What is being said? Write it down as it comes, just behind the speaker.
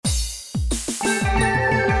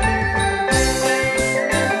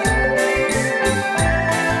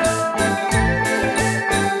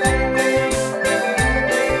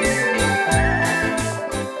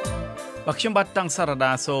ខ្ញុំបាទតាំងសារ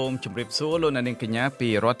ដាសូមជម្រាបសួរលោកអ្នកនាងកញ្ញាពី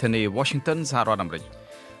រដ្ឋធានី Washington សហរដ្ឋអាមេរិក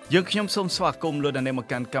យើងខ្ញុំសូមស្វាគមន៍លោកអ្នកនាងមក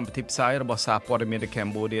កាន់កម្មវិធីផ្សាយរបស់សារព័ត៌មាន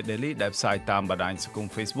Cambodia Daily ដែលផ្សាយតាមបណ្ដាញសង្គម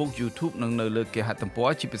Facebook YouTube និងនៅលើគេហទំព័រ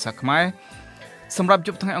ជាភាសាខ្មែរសម្រាប់យ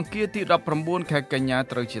ប់ថ្ងៃអង្គារទី19ខែកញ្ញា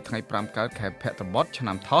ត្រូវជាថ្ងៃ5កើតខែភទ្របទឆ្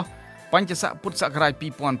នាំថោះបញ្ញស័កពុទ្ធសករាជ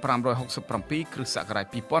2567គ្រិស្តសករាជ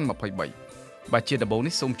2023បាទជាដំបូង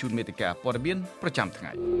នេះសូមជូនមេតិការព័ត៌មានប្រចាំថ្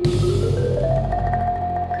ងៃ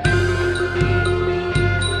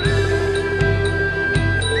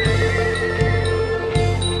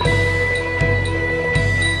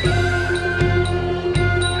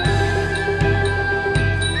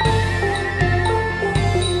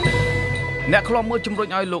អ្នកខ្លាំមើលជំរុញ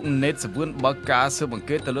ឲ្យលោកណេតសវឿនបើកការស៊ើបអង្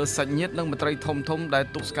កេតទៅលើសាច់ញាតិនិងមន្ត្រីធំៗដែល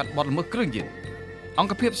ទប់ស្កាត់បទល្មើសគ្រឿងញៀនអង្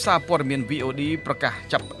គភាពសារព័ត៌មាន VOD ប្រកាស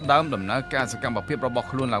ចាប់ផ្ដើមដំណើរការសកម្មភាពរបស់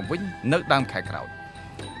ខ្លួនឡើងវិញនៅដើមខែក្រោយ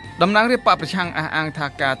តំណាងរាស្ត្របកប្រឆាំងអះអាងថា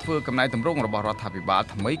ការធ្វើកំណែតម្រង់របស់រដ្ឋាភិបាល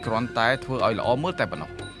ថ្មីគ្រាន់តែធ្វើឲ្យល្អមើលតែប៉ុណ្ណោះ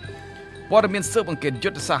ព័ត៌មានស៊ើបអង្កេតយុ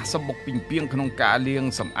ទ្ធសាស្ត្រសម្បុកពីងពីងក្នុងការលាង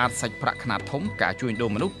សម្អាតសាច់ប្រាក់ខ្នាតធំការជួញដូរ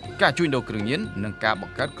មនុស្សការជួញដូរគ្រឿងញៀននិងការប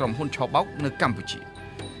ង្កើតក្រុមហ៊ុនឆបោកនៅកម្ពុជា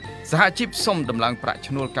សហជីពសុំដំឡើងប្រាក់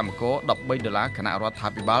ឈ្នួលកម្មករ$13គណៈរដ្ឋា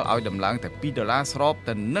ភិបាលឲ្យដំឡើងតែ$2ស្រប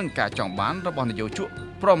ទៅនឹងការចង់បានរបស់នយោជក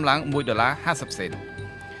ព្រមឡើង$1.50សេន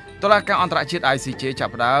តុលាការអន្តរជាតិ ICJ ចា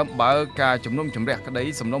ប់ផ្ដើមបើកការជំនុំជម្រះក្តី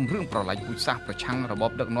សំណុំរឿងប្រល័យពូជសាសន៍ប្រឆាំងរប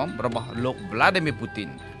បដឹកនាំរបស់លោក Vladimir Putin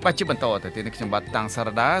បាទជាបន្តទៅទៀតនេះខ្ញុំបាទតាំងសារ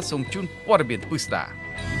ដាសូមជូនព័ត៌មានពិស្ដា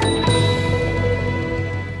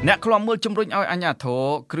អ្នកខ្លាំមើលជំរុញឲ្យអាជ្ញាធរ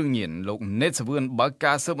គ្រឿងញៀនលោកណេតសវឿនបើក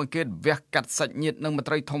ការស៊ើបអង្កេតវះកាត់សាច់ញាតិនិងមន្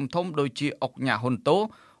ត្រីធំៗដូចជាអុកញ៉ាហ៊ុនតូ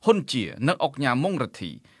ហ៊ុនជានិងអុកញ៉ាមុងរទ្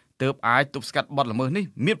ធីទើបអាចទប់ស្កាត់បទល្មើសនេះ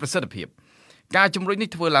មានប្រសិទ្ធភាពការជំរុញនេះ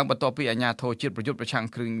ធ្វើឡើងបន្ទាប់ពីអាជ្ញាធរជាតិប្រយុទ្ធប្រឆាំង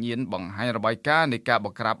គ្រឿងញៀនបង្ហាញរបាយការណ៍នៃការប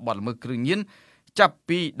ង្ក្រាបបទល្មើសគ្រឿងញៀនចាប់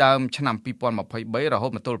ពីដើមឆ្នាំ2023រហូ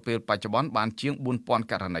តមកទល់ពេលបច្ចុប្បន្នបានជាង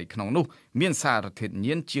4000ករណីក្នុងនោះមានសារធាតុ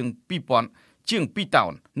ញៀនជាង2តោ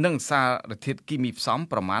ននិងសារធាតុគីមីផ្សំ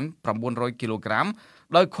ប្រមាណ900គីឡូក្រាម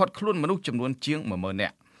ដោយឃាត់ខ្លួនមនុស្សចំនួនជាង10000នា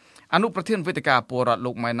ក់អនុប្រធានវេទិកាពលរដ្ឋ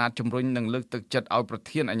លោកម៉ែនណាតជំរុញនិងលើកទឹកចិត្តឲ្យប្រ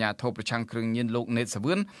ធានអាជ្ញាធរប្រឆាំងគ្រឿងញៀនលោកណេតស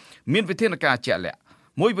វឿនមានវិធានការជាក់លាក់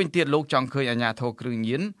មួយវិញទៀតលោកចង់ឃើញអាជ្ញាធរគ្រឿង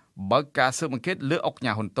ញៀនបើកការស៊ើបអង្កេតលើអុក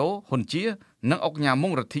ញ៉ាហ៊ុនតូហ៊ុនជានិងអុកញ៉ាមុ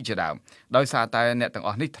ងរទ្ធីជាដើមដោយសារតែអ្នកទាំងអ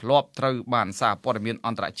ស់នេះធ្លាប់ត្រូវបានសារព័ត៌មានអ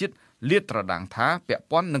ន្តរជាតិលាតត្រដាងថាពាក់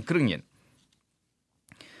ព័ន្ធនឹងគ្រឿងញៀន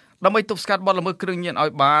ដើម្បីទប់ស្កាត់បទល្មើសគ្រឿងញៀនឲ្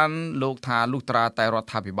យបានលោកថាលុះត្រាតែរ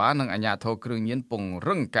ដ្ឋាភិបាលនិងអាជ្ញាធរគ្រឿងញៀនពង្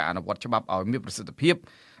រឹងការអនុវត្តច្បាប់ឲ្យមានប្រសិទ្ធភាព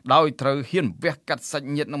ដោយត្រូវហ៊ានវះកាត់សាច់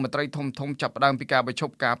ញាតិនិងមន្ត្រីធំចាប់ផ្ដើមពីការបញ្ឈ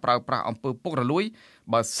ប់ការប្រើប្រាស់អំពើពុករលួយ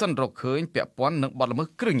បើសិនរកឃើញពាក់ព័ន្ធនឹងបទល្មើស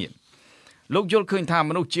គ្រឿងញៀនលោកយល់ឃើញថា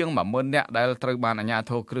មនុស្សជាង10000នាក់ដែលត្រូវបានអាជ្ញា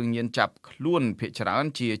ធរគ្រឿងញៀនចាប់ខ្លួនភាគច្រើន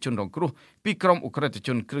ជាជនរងគ្រោះពីក្រុមអ ுக ្រិតជ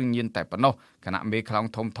នគ្រឿងញៀនតែប៉ុណ្ណោះគណៈមេខ្លោង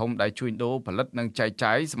ធំដែលជួញដូរផលិតនិងចែក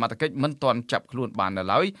ចាយសមត្ថកិច្ចមិនទាន់ចាប់ខ្លួនបាននៅ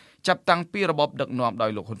ឡើយចាប់តាំងពីរបបដឹកនាំដោ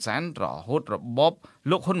យលោកហ៊ុនសែនរហូតរបប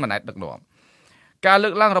លោកហ៊ុនម៉ាណែតដឹកនាំការលើ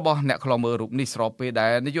កឡើងរបស់អ្នកខ្លាំមើលរូបនេះស្របពេលដែ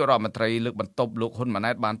លនាយករដ្ឋមន្ត្រីលើកបន្ទប់លោកហ៊ុនម៉ា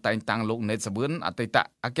ណែតបានតែងតាំងលោកណេតសវឿនអតីត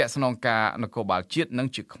អគ្គស្នងការនគរបាលជាតិនិង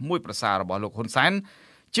ជាក្មួយប្រសាររបស់លោកហ៊ុនសែន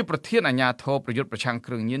ជាប្រធានអាជ្ញាធរប្រយុទ្ធប្រឆាំង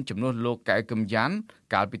គ្រឿងញៀនជំនួសលោកកែកឹមយ៉ាន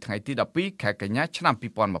កាលពីថ្ងៃទី12ខែកញ្ញាឆ្នាំ2023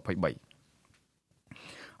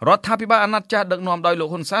រដ្ឋាភិបាលអាណត្តិចាស់ដឹកនាំដោយលោក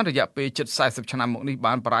ហ៊ុនសែនរយៈពេលជិត40ឆ្នាំមកនេះ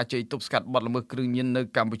បានបរាជ័យទប់ស្កាត់បទល្មើសគ្រឿងញៀននៅ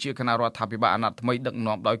កម្ពុជាគណៈរដ្ឋាភិបាលអាណត្តិថ្មីដឹក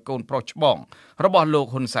នាំដោយកូនប្រុសច្បងរបស់លោក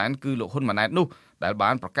ហ៊ុនសែនគឺលោកហ៊ុនម៉ាណែតនោះដែលបា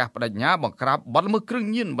នប្រកាសបដិញ្ញាបង្ក្រាបបទល្មើសគ្រឿង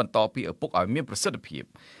ញៀនបន្តពីឪពុកឲ្យមានប្រសិទ្ធភាព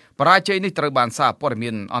បរាជ័យនេះត្រូវបានសារព័ត៌មា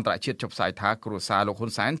នអន្តរជាតិចុះផ្សាយថាគ្រួសារលោកហ៊ុ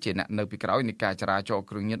នសែនជាអ្នកនៅពីក្រោយនៃការចរាចរ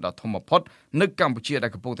គ្រឿងញៀនដ៏ធំបំផុតនៅកម្ពុជាដែ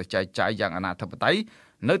លកំពុងតែចែកចាយយ៉ាងអនាធិបតេយ្យ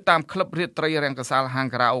នៅតាមក្លឹបរាត្រីរាំងកាសាលហាង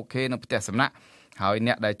ខារ៉ាអូខេនិងផ្ទះសំណាក់ហើយ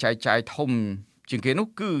អ្នកដែលចែកចាយធំជាងគេនោះ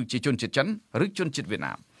គឺជាជនជាតិចិនឬជនជាតិវៀត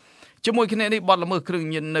ណាមជាមួយគ្នានេះបទល្មើសគ្រឿង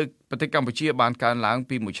ញៀននៅប្រទេសកម្ពុជាបានកើនឡើង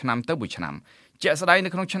ពីមួយឆ្នាំទៅមួយឆ្នាំជាក់ស្ដែងនៅ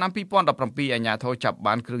ក្នុងឆ្នាំ2017អាជ្ញាធរចាប់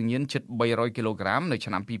បានគ្រឿងញៀនជិត300គីឡូក្រាមនៅ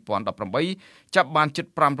ឆ្នាំ2018ចាប់បានជិត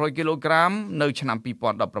500គីឡូក្រាមនៅឆ្នាំ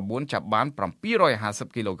2019ចាប់បាន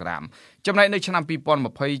750គីឡូក្រាមចំណែកនៅឆ្នាំ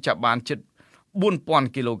2020ចាប់បានជិត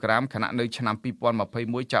4000គីឡូក្រាមខណៈនៅឆ្នាំ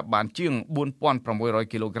2021ចាប់បានជាង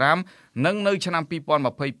4600គីឡូក្រាមនិងនៅឆ្នាំ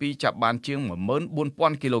2022ចាប់បានជាង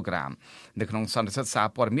14000គីឡូក្រាមនៅក្នុងសន្និសីទសារ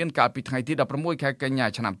ព័ត៌មានកាលពីថ្ងៃទី16ខែកញ្ញា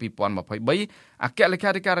ឆ្នាំ2023អគ្គលេខា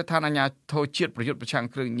ធិការដ្ឋានអាជ្ញាធរជាតិប្រយុទ្ធប្រឆាំង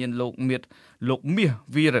គ្រឿងញៀនលោកមាស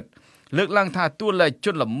វីរិទ្ធលើកឡើងថាតួលេខជ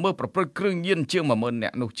នល្មើសប្រព្រឹត្តគ្រឿងញៀនជាង10000នា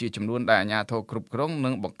ក់នោះជាចំនួនដែលអាជ្ញាធរគ្រប់គ្រងនិ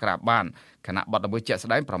ងបង្ក្រាបបានខណៈបទល្មើសជាក់ស្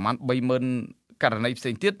ដែងប្រមាណ30000ករណីផ្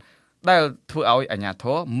សេងទៀតដែលធ្វើឲ្យអាជ្ញាធ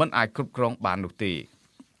រមិនអាចគ្រប់គ្រងបាននោះទេ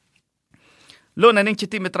លោកអ្នកនាងជា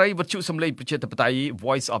ទីមេត្រីវិទ្យុសំឡេងប្រជាធិបតេយ្យ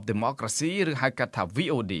Voice of Democracy ឬហៅកាត់ថា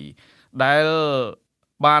VOD ដែល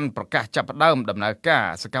បានប្រកាសចាប់ផ្ដើមដំណើរការ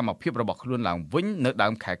សកម្មភាពរបស់ខ្លួនឡើងវិញនៅដើ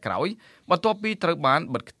មខែក្រោយបន្ទាប់ពីត្រូវបាន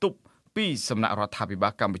បិទគប់ពីសំណាក់រដ្ឋាភិបា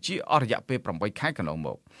លកម្ពុជាអស់រយៈពេល8ខែកន្លងម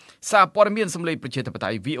កសារព័ត៌មានសម្លេងប្រជាធិបតេ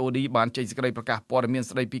យ្យ VOD បានចេញសេចក្តីប្រកាសព័ត៌មាន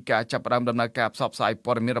ស្តីពីការចាប់ផ្ដើមដំណើរការផ្សព្វផ្សាយ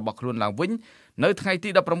ព័ត៌មានរបស់ខ្លួនឡើងវិញនៅថ្ងៃទី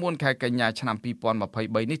19ខែកញ្ញាឆ្នាំ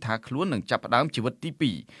2023នេះថាខ្លួននឹងចាប់ផ្ដើមជីវិតទី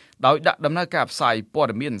2ដោយដាក់ដំណើរការផ្សាយព័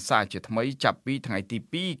ត៌មានសារជាថ្មីចាប់ពីថ្ងៃទី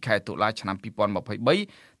2ខែតុលាឆ្នាំ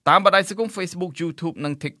2023តាមបណ្ដាញសង្គម Facebook YouTube និ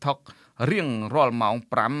ង TikTok រៀងរាល់ម៉ោង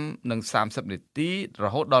 5:30 នាទីរ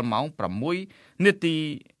ហូតដល់ម៉ោង 6 នាទី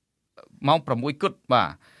ម៉ោង 6 គត់បាទ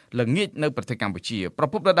ល្ងាចនៅប្រទេសកម្ពុជាប្រ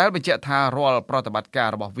ពន្ធដដែលបញ្ជាក់ថារាល់ប្រតិបត្តិការ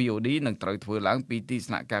របស់ VOD នឹងត្រូវធ្វើឡើងពីទី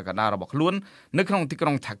ស្នាក់ការកណ្ដាលរបស់ខ្លួននៅក្នុងទីក្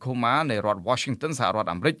រុង Tacoma នៃរដ្ឋ Washington សហរដ្ឋ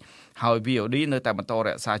អាមេរិកហើយ VOD នៅតែបន្តរ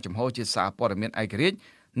ក្សាជំហរជាសារព័ត៌មានឯករាជ្យ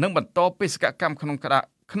និងបន្តបេសកកម្មក្នុង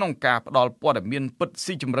ការផ្ដល់ព័ត៌មានពិត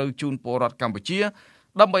ស៊ីជម្រៅជូនពលរដ្ឋកម្ពុជា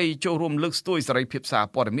ដើម្បីចូលរួមលើកស្ទួយសេរីភាពសារ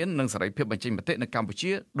ព័ត៌មាននិងសេរីភាពបញ្ចេញមតិនៅកម្ពុ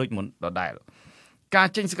ជាដូចមុនដដែលការ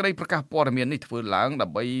ចេញសេចក្តីប្រកាសព័ត៌មាននេះធ្វើឡើងដើ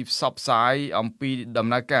ម្បីផ្សព្វផ្សាយអំពីដំ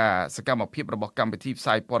ណើរការសកម្មភាពរបស់កម្មវិធីផ្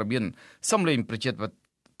សាយព័ត៌មានសំឡេងប្រជា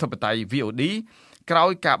ធិបតេយ្យ VOD ក្រោ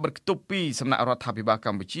យការបិទគប់ពីសំណាក់រដ្ឋាភិបាលក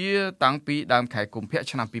ម្ពុជាតាំងពីដើមខែកុម្ភៈ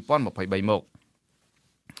ឆ្នាំ2023មក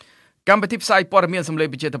កម្មវិធីផ្សាយព័ត៌មានសម្លេង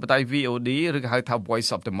ប្រជាធិបតេយ្យ VOD ឬហៅថា Voice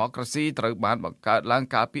of Democracy ត្រូវបានបង្កើតឡើង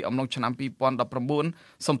កាលពីអំឡុងឆ្នាំ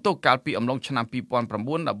2019សំទុះកាលពីអំឡុងឆ្នាំ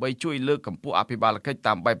2009ដើម្បីជួយលើកកម្ពស់អភិបាលកិច្ច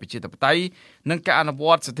តាមបែបប្រជាធិបតេយ្យនិងការអនុវ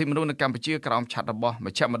ត្តសិទ្ធិមនុស្សនៅកម្ពុជាក្រោមឆ័ត្ររបស់ម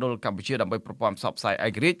ជ្ឈមណ្ឌលកម្ពុជាដើម្បីប្រព័ន្ធផ្សព្វផ្សាយឯ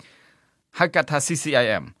ករាជ្យហៅកាត់ថា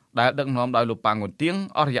CCIM ដែលដឹកនាំដោយលោកប៉ាង ងួនទៀង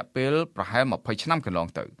អស់រយៈពេលប្រហែល20ឆ្នាំកន្លង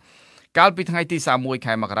ទៅកាលពីថ្ងៃទី31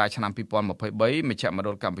ខែមករាឆ្នាំ2023មជ្ឈមណ្ឌ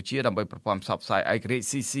លកម្ពុជាដើម្បីប្រព័ន្ធផ្សព្វផ្សាយឯករាជ្យ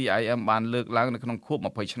CCIM បានលើកឡើងនៅក្នុងខួប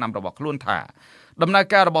20ឆ្នាំរបស់ខ្លួនថាដំណើរ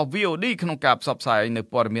ការរបស់ VOD ក្នុងការផ្សព្វផ្សាយនៅ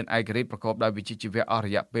ព័ត៌មានឯករាជ្យប្រកបដោយវិជ្ជាជីវៈអស់រ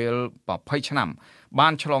យៈពេល20ឆ្នាំបា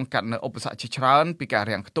នឆ្លងកាត់នៅឧបសគ្គជាច្រើនពីការ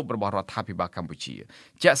រាំងខ្ទប់របស់រដ្ឋាភិបាលកម្ពុជា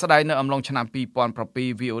ជាក់ស្ដែងនៅអំឡុងឆ្នាំ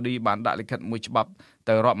2007 VOD បានដាក់លិខិតមួយច្បាប់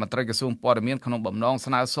ទៅរដ្ឋមន្ត្រីក្រសួងព័ត៌មានក្នុងបំណង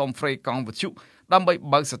ស្នើសុំហ្វ្រេកង់វិទ្យុដើម្បី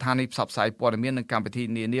បើកស្ថានីយ៍ផ្សព្វផ្សាយព័ត៌មាននិងកម្មវិធី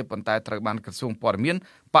នានាប៉ុន្តែត្រូវបានក្រសួងព័ត៌មាន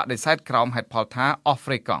បដិសេធក្រោមហេតុផលថាអស់ហ្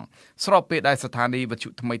វ្រេកង់ស្របពេលដែលស្ថានីយ៍វិទ្យុ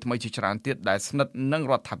ថ្មីៗជាច្រើនទៀតដែលស្និទ្ធនឹង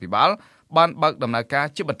រដ្ឋាភិបាលបានបើកដំណើរការ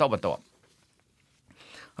ជាបន្តបន្ទាប់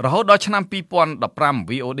រហូតដល់ឆ្នាំ2015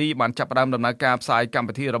 VOD បានចាប់ផ្ដើមដំណើរការផ្សាយកម្ម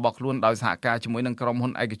វិធីរបស់ខ្លួនដោយសហការជាមួយនឹងក្រុមហ៊ុ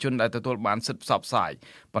នឯកជនដែលទទួលបានសិទ្ធិផ្សព្វផ្សាយ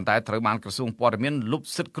ប៉ុន្តែត្រូវបានក្រសួងព័ត៌មានលុប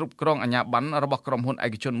សិទ្ធិគ្រប់គ្រងអាជ្ញាប័ណ្ណរបស់ក្រុមហ៊ុនឯ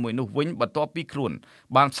កជនមួយនោះវិញបន្ទាប់ពីខ្លួន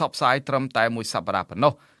បានផ្សព្វផ្សាយត្រឹមតែមួយសប្តាហ៍ប៉ុណ្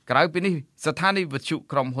ណោះក្រៅពីនេះស្ថានីយ៍វិទ្យុ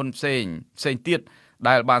ក្រុមហ៊ុនផ្សេងទៀត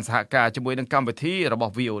ដែលបានសហការជាមួយនឹងកម្មវិធីរប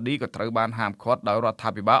ស់ VOD ក៏ត្រូវបានហាមឃាត់ដោយរដ្ឋា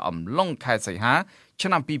ភិបាលអំឡុងខែសីហាឆ្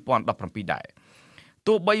នាំ2017ដែរ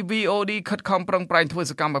ទោះបី VOD ខិតខំប្រឹងប្រែងធ្វើ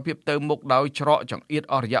សកម្មភាពទៅមុខដោយច្រកចង្អៀត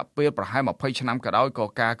អស់រយៈពេលប្រហែល20ឆ្នាំក៏ដោយក៏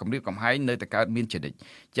ការគម្រាមកំហែងនៅតែកើតមានជានិច្ច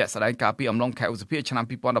ជាក់ស្ដែងកាលពីអំឡុងខែឧសភាឆ្នាំ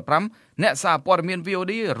2015អ្នកសារព័ត៌មាន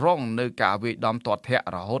VOD រងនៅការវាយដំទាត់ធាក់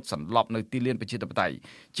រហូតសន្លប់នៅទីលានប្រជាធិបតេយ្យ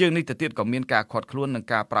ជាងនេះទៅទៀតក៏មានការឃាត់ខ្លួននិង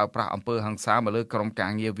ការប្រើប្រាស់អំពើហិង្សាមកលើក្រុមកា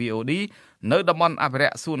រងារ VOD នៅតំបន់អភិរ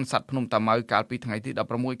ក្សសួនសត្វភ្នំតាម៉ៅកាលពីថ្ងៃទី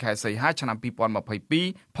16ខែសីហាឆ្នាំ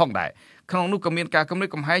2022ផងដែរក្នុងនោះក៏មានការគំរាម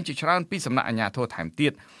កំហែងជាច្រើនពីសំណាក់អាជ្ញាធរថែមទៀ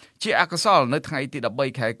តជាអកុសលនៅថ្ងៃទី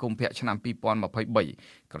13ខែកុម្ភៈឆ្នាំ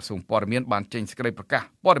2023ក្រសួងព័ត៌មានបានចេញសេចក្តីប្រកាស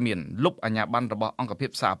ព័ត៌មានលុបអាជ្ញាប័ណ្ណរបស់អង្គភាព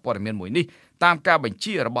សារព័ត៌មានមួយនេះតាមការបញ្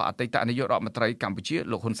ជារបស់អតីតនាយករដ្ឋមន្ត្រីកម្ពុជា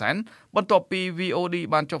លោកហ៊ុនសែនបន្ទាប់ពី VOD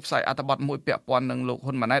បានចុះផ្សាយអត្ថបទមួយពាក់ព័ន្ធនឹងលោក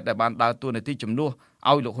ហ៊ុនម៉ាណែតដែលបានដើរតួនាទីជំនួស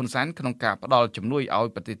ឲ្យលោកហ៊ុនសែនក្នុងការផ្ដល់ជំនួយឲ្យ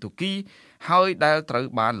ប្រទេសទូគីហើយដែលត្រូវ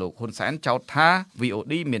បានលោកហ៊ុនសែនចោទថា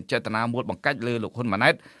VOD មានចេតនាមួលបង្កាច់លើលោកហ៊ុនម៉ាណែ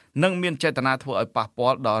តនិងមានចេតនាធ្វើឲ្យប៉ះពា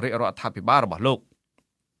ល់ដល់រាជរដ្ឋាភិបាលរបស់លោក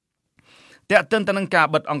តែកតិនទៅនឹងការ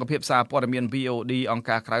បិទអង្គភាពសារព័ត៌មាន VOD អង្គ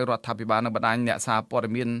ការក្រៅរដ្ឋាភិបាលនៅបណ្ដាញអ្នកសារព័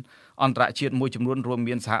ត៌មានអន្តរជាតិមួយចំនួនរួម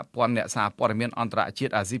មានសហព័ន្ធអ្នកសារព័ត៌មានអន្តរជា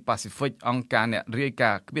តិអាស៊ីប៉ាស៊ីហ្វិកអង្គការអ្នករាយ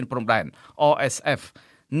ការណ៍គ្មានព្រំដែន RSF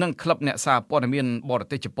និងក្លឹបអ្នកសារព័ត៌មានបរ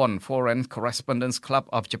ទេសជប៉ុន Foreign Correspondents Club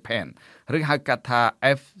of Japan ឬហៅកាត់ថា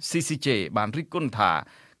FCCJ បានរិះគន់ថា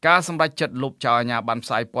ការសម្រេចចិត្តលុបចោលអាជ្ញាប័ណ្ណផ្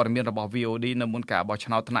សាយព័ត៌មានរបស់ VOD នៅមុនការបោះឆ្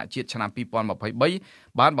នោតថ្នាក់ជាតិឆ្នាំ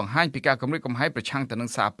2023បានបង្ហាញពីការគំរាមកំហែងប្រឆាំងទៅនឹង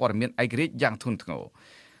សារព័ត៌មានឯករាជ្យយ៉ាងធ្ងន់ធ្ងរ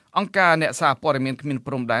អង្គការអ្នកសារព័ត៌មានគ្មាន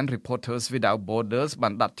ព្រំដែន Reporters Without Borders បា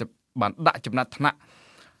នដាក់ចំណាត់ថ្នាក់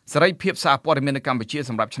សេរីភាពសារព័ត៌មាននៅកម្ពុជា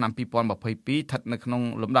សម្រាប់ឆ្នាំ2022ស្ថិតនៅក្នុង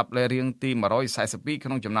លំដាប់លេខរៀងទី142ក្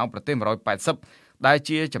នុងចំណោមប្រទេស180ដែល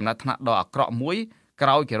ជាចំណាត់ថ្នាក់ដ៏អាក្រក់មួយក្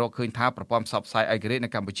រោយគេរកឃើញថាប្រព័ន្ធផ្សព្វផ្សាយឯករាជ្យនៅ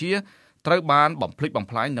កម្ពុជាត្រូវបានបំភ្លេចបំ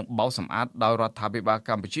ផ្លាញនិងបោសសម្អាតដោយរដ្ឋាភិបាលក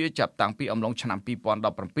ម្ពុជាចាប់តាំងពីអំឡុងឆ្នាំ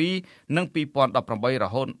2017និង2018រ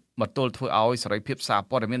ហូតមកទល់ធ្វើឲ្យសេរីភាពសារ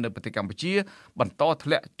ព័ត៌មាននៅប្រទេសកម្ពុជាបន្តធ្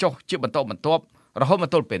លាក់ចុះជាបន្តបន្ទាប់រហូតមក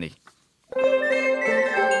ទល់ពេលនេះ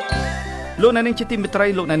លោកអ្នកនាងជាទីមេត្រី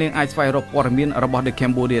លោកអ្នកនាងអាចស្វែងរកព័ត៌មានរបស់ The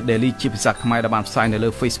Cambodia Daily ជាភាសាខ្មែរដែលបានផ្សាយនៅលើ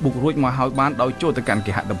Facebook រួចមកហើយបានដោយចូលទៅកាន់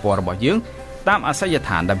គេហទំព័ររបស់យើងតាមអាសយដ្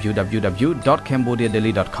ឋាន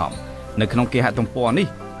www.cambodiadaily.com នៅក្នុងគេហទំព័រនេះ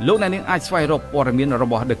លោកអ្នកនាងអាចស្វែងរកព័ត៌មានរ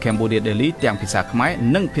បស់ The Cambodia Daily ទាំងភាសាខ្មែរ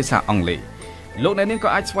និងភាសាអង់គ្លេសលោកអ្នកនាងក៏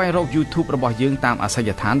អាចស្វែងរក YouTube របស់យើងតាមអាសយ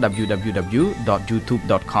ដ្ឋាន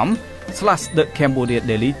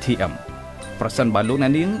www.youtube.com/thecambodiadailytm ប្រសិនបើលោកអ្ន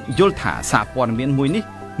កនាងយល់ថាសារព័ត៌មានមួយនេះ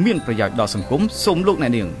មានប្រយោជន៍ដល់សង្គមសូមលោកអ្ន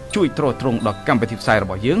កនាងជួយទ្រទ្រង់ដល់កម្មវិធីផ្សាយរ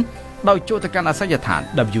បស់យើងដោយចូលទៅកាន់អាសយដ្ឋាន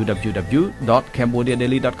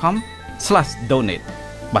www.cambodiadaily.com/donate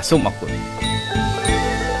បាទសូមអរគុណ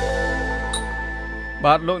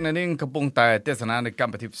បាទលោកអ្នកនាងកំពុងតែទស្សនានៅកម្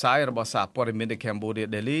មវិធីផ្សាយរបស់សារព័ត៌មាន The Cambodia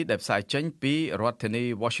Daily ដែលផ្សាយចេញពីរដ្ឋធានី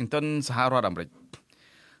Washington សហរដ្ឋអាមេរិក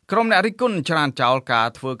ក្រុមអ្នករិះគន់ច្រានចោលការ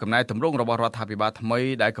ធ្វើកំណែតម្រង់របស់រដ្ឋាភិបាលថ្មី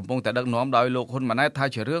ដែលកំពុងតែដឹកនាំដោយលោកហ៊ុនម៉ាណែតថា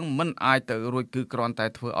ជារឿងមិនអាចទៅរួចគឺគ្រាន់តែ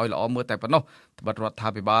ធ្វើឲ្យល្អមើលតែប៉ុណ្ណោះត្បិតរដ្ឋា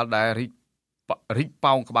ភិបាលដែលរីក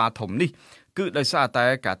ប៉ោងក្បាលធំនេះគឺដោយសារតែ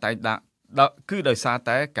ការតែងតាំ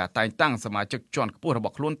ងសមាជិកជាន់ខ្ពស់រប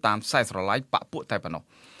ស់ខ្លួនតាមខ្សែស្រឡាយបកពួកតែប៉ុណ្ណោះ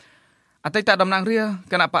អតីតតំណាងរាស្ត្រ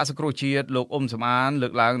គណៈបក្សសង្គ្រោះជាតិលោកអ៊ុំសំអានលើ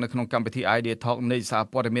កឡើងនៅក្នុងកម្មវិធី Idea Talk នៃសារ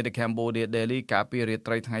ព័ត៌មាន The Cambodia Daily កាលពីរា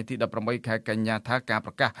ត្រីថ្ងៃទី18ខែកញ្ញាថាការ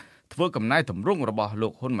ប្រកាសធ្វើកំណែតម្រង់របស់លោ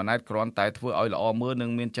កហ៊ុនម៉ាណែតគ្រាន់តែធ្វើឲ្យល្អមើលនិ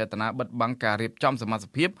ងមានចេតនាបិទបាំងការរៀបចំសមាជិក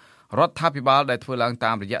ភាពរដ្ឋាភិបាលដែលធ្វើឡើង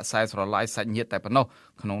តាមរយៈខ្សែស្រឡាយសាច់ញាតិតែប៉ុណ្ណោះ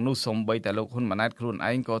ក្នុងនោះសូម្បីតែលោកហ៊ុនម៉ាណែតខ្លួន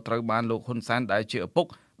ឯងក៏ត្រូវបានលោកហ៊ុនសែនដែលជាឪពុក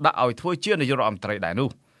ដាក់ឲ្យធ្វើជានាយករដ្ឋមន្ត្រីដែរនោះ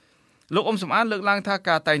លោកអ៊ុំសំអានលើកឡើងថា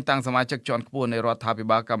ការតែងតាំងសមាជិកជាន់ខ្ពស់នៃរដ្ឋាភិ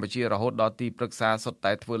បាលកម្ពុជារហូតដល់ទីប្រឹក្សាសុទ្ធ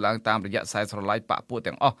តែធ្វើឡើងតាមរយៈខ្សែស្រឡាយបកពួក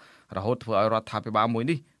ទាំងអស់រហូតធ្វើឲ្យរដ្ឋាភិបាលមួយ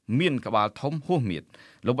នេះមានក្បាលធំហួសមៀត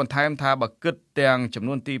លោកបន្ថែមថាបើគិតទាំងចំ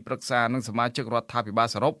នួនទីប្រឹក្សានិងសមាជិករដ្ឋាភិបាល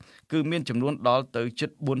សរុបគឺមានចំនួនដល់ទៅជិត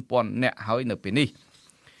 4,000 នាក់ហើយនៅពេលនេះ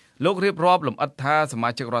លោករៀបរាប់លម្អិតថាសមា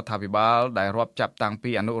ជិករដ្ឋាភិបាលដែលរាប់ចាប់តាំងពី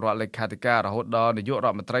អនុរដ្ឋលេខាធិការរហូតដល់នាយករ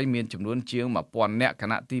ដ្ឋមន្ត្រីមានចំនួនជាង 1,000 នាក់គ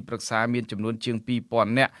ណៈទីប្រឹក្សាមានចំនួនជាង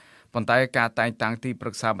 2,000 នាក់ប៉ុន្តែការតែងតាំងទីប្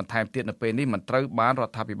រឹក្សាបន្ថែមទៀតនៅពេលនេះមិនត្រូវបានរ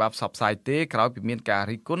ដ្ឋាភិបាលផ្សព្វផ្សាយទេក្រោយពីមានការ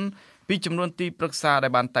រិះគន់ពីចំនួនទីប្រឹក្សាដែ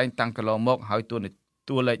លបានតែងតាំងកន្លងមកហើយតួ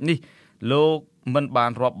លេខនេះលោកមិនបា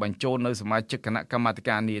នរាប់បញ្ចូលនៅសមាជិកគណៈកម្មាធិ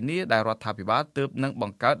ការនានាដែលរដ្ឋាភិបាលទើបនឹងប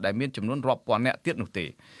ង្កើតដែលមានចំនួនរាប់ពាន់នាក់ទៀតនោះទេ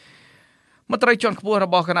មន្ត្រីជាន់ខ្ពស់រ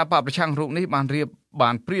បស់គណៈបកប្រឆាំងរូបនេះបាន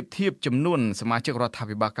ប្រៀបធៀបចំនួនសមាជិករដ្ឋា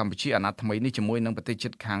ភិបាលកម្ពុជាអាណត្តិថ្មីនេះជាមួយនឹងប្រទេសជិ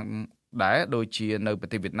តខាងដែរដូចជានៅប្រ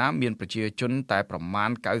ទេសវៀតណាមមានប្រជាជនតែប្រមាណ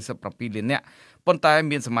97លាននាក់ប៉ុន្តែ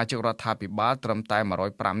មានសមាជិករដ្ឋាភិបាលត្រឹមតែ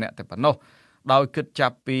105នាក់តែប៉ុណ្ណោះដោយគិតចា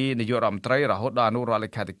ប់ពីនាយករដ្ឋមន្ត្រីរហូតដល់អនុរដ្ឋលេ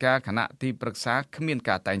ខាធិការគណៈទីប្រឹក្សាគ្មាន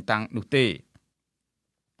ការតែងតាំងនោះទេ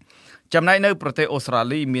ចំណែកនៅប្រទេសអូស្ត្រា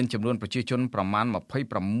លីមានចំនួនប្រជាជនប្រមាណ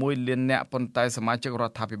26លាននាក់ប៉ុន្តែសមាជិករ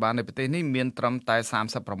ដ្ឋាភិបាលនៅប្រទេសនេះមានត្រឹមតែ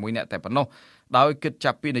36នាក់តែប៉ុណ្ណោះដោយគិត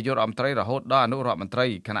ចាប់ពីនាយករដ្ឋមន្ត្រីរហូតដល់អនុរដ្ឋមន្ត្រី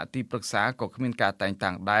គណៈទីប្រឹក្សាក៏គ្មានការតែង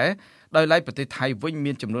តាំងដែរដោយឡែកប្រទេសថៃវិញ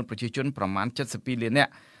មានចំនួនប្រជាជនប្រមាណ72លាននា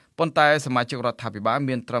ក់ប៉ុន្តែសមាជិករដ្ឋាភិបាល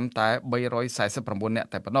មានត្រឹមតែ349នាក់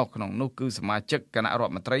តែប៉ុណ្ណោះក្នុងនោះគឺសមាជិកគណៈរដ្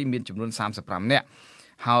ឋមន្ត្រីមានចំនួន35នាក់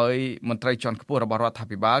ហើយមន្ត្រីជាន់ខ្ពស់របស់រដ្ឋា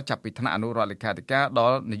ភិបាលចាប់ពីថ្នាក់អនុរដ្ឋលេខាធិការដ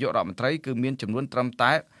ល់នាយករដ្ឋមន្ត្រីគឺមានចំនួនត្រឹម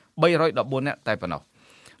តែ314នាក់តែប៉ុណ្ណោះ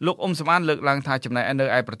លោកអ៊ុំសំអានលើកឡើងថាចំណែកនៅ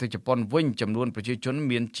ឯប្រទេសជប៉ុនវិញចំនួនប្រជាជន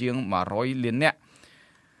មានជាង100លាននាក់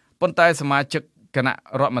ប៉ុន្តែសមាជិកគណៈ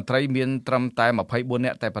រដ្ឋមន្ត្រីមានត្រឹមតែ24នា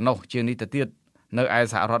ក់តែប៉ុណ្ណោះជាងនេះទៅទៀតនៅឯ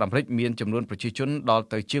សហរដ្ឋអាមេរិកមានចំនួនប្រជាជនដល់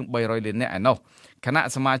ទៅជាង300លាននាក់ឯណោះគណៈ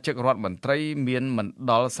សមាជិករដ្ឋមន្ត្រីមានមិន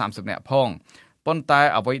ដល់30នាក់ផងប៉ុន្តែ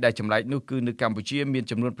អ្វីដែលចម្លែកនោះគឺនៅកម្ពុជាមាន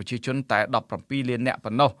ចំនួនប្រជាជនតែ17លាននាក់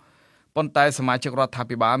ប៉ុណ្ណោះប៉ុន្តែសមាជិករដ្ឋា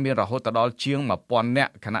ភិបាលមានរហូតដល់ជាង 1000 នា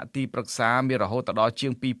ក់គណៈទីប្រឹក្សាមានរហូតដល់ជា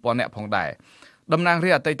ង 2000 នាក់ផងដែរតំណាងរា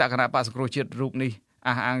ស្ត្រអតីតគណៈបក្សសង្គ្រោះជាតិរូបនេះ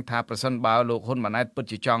អះអាងថាប្រសិនបើលោកហ៊ុនម៉ាណែតពិត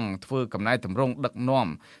ជាចង់ធ្វើកំណែតម្រង់ដឹកនាំ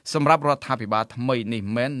សម្រាប់រដ្ឋាភិបាលថ្មីនេះ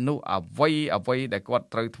មែននោះអ្វីដែលគាត់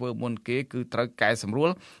ត្រូវធ្វើមុនគេគឺត្រូវកែសម្រួល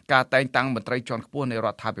ការតែងតាំងមន្ត្រីជាន់ខ្ពស់នៃរ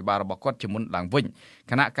ដ្ឋាភិបាលរបស់គាត់ជាមុនឡើងវិញ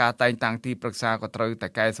គណៈការតែងតាំងទីប្រឹក្សាក៏ត្រូវតែ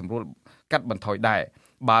កែសម្រួលកាត់បន្ថយដែរ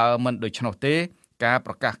បើមិនដូច្នោះទេការ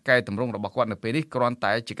ប្រកាសកែតម្រង់របស់គាត់នៅពេលនេះគ្រាន់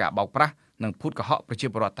តែជាការបោកប្រាស់និងភូតកុហកប្រជា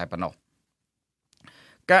ពលរដ្ឋតែប៉ុណ្ណោះ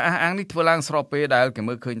ការអះអាងនេះធ្វើឡើងស្របពេលដែលគេ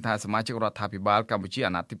មើលឃើញថាសមាជិករដ្ឋាភិបាលកម្ពុជា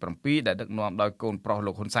អាណត្តិទី7ដែលដឹកនាំដោយកូនប្រុស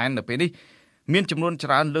លោកហ៊ុនសែននៅពេលនេះមានចំនួនច្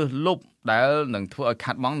រើនលើសលប់ដែលនឹងធ្វើឲ្យ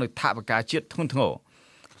ខាត់បងនៅថវិកាជាតិធ្ងន់ធ្ងរ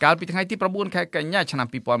កាលពីថ្ងៃទី9ខែកញ្ញាឆ្នាំ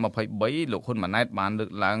2023លោកហ៊ុនម៉ាណែតបានលើ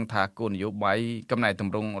កឡើងថាគោលនយោបាយកំណែត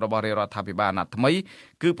ម្រង់របស់រដ្ឋាភិបាលអាណត្តិថ្មី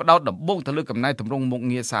គឺផ្ដោតដំបូងទៅលើកំណែតម្រង់មុខ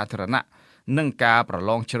ងារសាធារណៈនិងការប្រ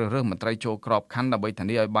ឡងជ្រើសរើសមន្ត្រីចូលក្របខ័ណ្ឌដើម្បីធា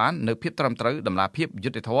នាឲ្យបាននៅភាពត្រឹមត្រូវតម្លាភាពយុ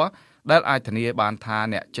ត្តិធម៌ដែលអាចធានាបានថា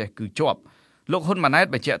អ្នកចេះគឺជាប់លោកហ៊ុនម៉ាណែត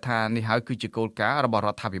បញ្ជាក់ថានេះហើយគឺជាគោលការណ៍របស់រ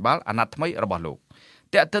ដ្ឋាភិបាលអាណត្តិថ្មីរបស់លោក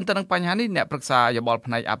តែកតិនទៅនឹងបញ្ហានេះអ្នកប្រឹក្សាយោបល់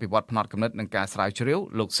ផ្នែកអភិវឌ្ឍផ្នត់គំនិតនិងការស្រាវជ្រាវ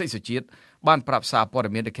លោកសិសុជាតិបានប្រាប់សារព័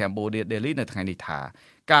ត៌មាន The Cambodia Daily នៅថ្ងៃនេះថា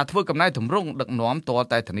ការធ្វើកំណែទម្រង់ដឹកនាំទាល់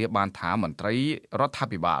តែធានាបានថាមន្ត្រីរដ្ឋា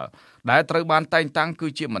ភិបាលដែលត្រូវបានតែងតាំងគឺ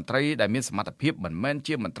ជាមន្ត្រីដែលមានសមត្ថភាពមិនមែន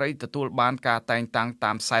ជាមន្ត្រីទទួលបានការតែងតាំង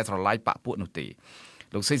តាមខ្សែស្រឡាយបកពួកនោះទេ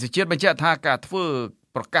លោកសិសុជាតិបញ្ជាក់ថាការធ្វើ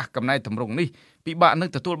ប្រកាសកំណែទម្រង់នេះពិបាកនឹង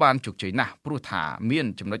ទទួលបានជោគជ័យណាស់ព្រោះថាមាន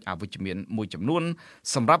ចំណុចអវិជ្ជមានមួយចំនួន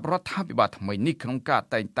សម្រាប់រដ្ឋាភិបាលថ្មីនេះក្នុងការ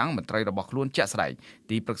តែងតាំងមន្ត្រីរបស់ខ្លួនជាក់ស្ដែង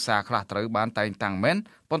ទីប្រឹក្សាខ្លះត្រូវបានតែងតាំងមែន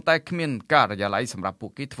ប៉ុន្តែគ្មានការិយាល័យសម្រាប់ពួ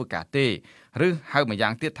កគេធ្វើការទេឬហៅម្យ៉ា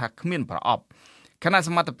ងទៀតថាគ្មានប្រអប់ខណៈស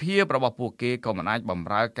មត្ថភាពរបស់ពួកគេក៏មិនអាចបម្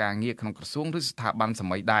រើការងារក្នុងក្រសួងឬស្ថាប័នស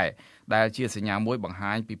ម័យដែរដែលជាសញ្ញាមួយបង្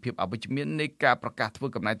ហាញពីភាពអវិជ្ជមាននៃការប្រកាសធ្វើ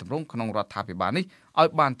កំណែទម្រង់ក្នុងរដ្ឋាភិបាលនេះឲ្យ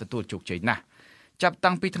បានទទួលជោគជ័យណាស់ចាប់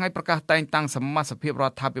តាំងពីថ្ងៃប្រកាសតែងតាំងសមាជិករ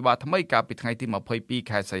ដ្ឋាភិបាលថ្មីកាលពីថ្ងៃទី22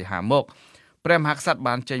ខែសីហាមកព្រះមហាក្សត្រ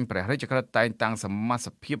បានចេញព្រះរាជក្រឹត្យតែងតាំងសមាជិ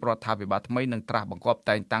ករដ្ឋាភិបាលថ្មីនិងត្រាស់បង្គាប់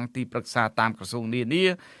តែងតាំងទីប្រឹក្សាតាមក្រសួងនានា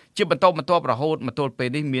ជាបន្តបន្ទាប់រហូតមកទល់ពេល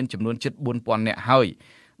នេះមានចំនួនជិត 4000 នាក់ហើយ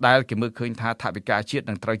ដែលគេមើលឃើញថាថវិកាជាតិ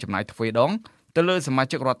នឹងត្រូវចំណាយទ្វេដងទៅលើសមា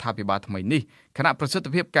ជិករដ្ឋាភិបាលថ្មីនេះគណៈប្រសិទ្ធ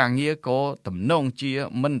ភាពការងារក៏ទំនងជា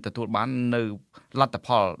មិនទទួលបាននៅលទ្ធផ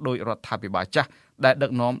លដោយរដ្ឋាភិបាលចាស់ដែលដឹ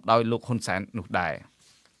កនាំដោយលោកហ៊ុនសែននោះដែរ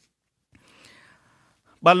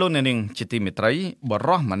បាទលោកអ្នកនាងជាទីមេត្រីប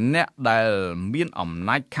រិះម្នាក់ដែលមានអំ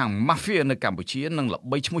ណាចខាងម៉ាហ្វៀនៅកម្ពុជានិងល្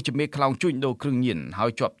បីឈ្មោះជាមេខ្លោងជួញដូរគ្រឿងញៀនហើយ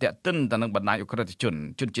ជាប់តាក់ទិនទៅនឹងបណ្ដាញអ ுக ្រិតជន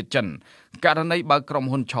ជាតិចិនករណីបើកក្រុម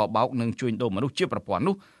ហ៊ុនឆបោកនិងជួញដូរមនុស្សជាប្រព័ន្ធ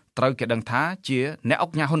នោះត្រូវគេដឹងថាជាអ្នកអុ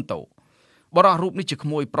កញ៉ាហ៊ុនតូបរិះរូបនេះជាក្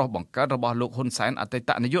មួយប្រុសបង្កើតរបស់លោកហ៊ុនសែនអតីត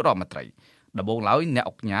នាយករដ្ឋមន្ត្រីដំបូងឡើយអ្នក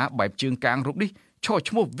អុកញ៉ាបែបជើងកាងរូបនេះឈរ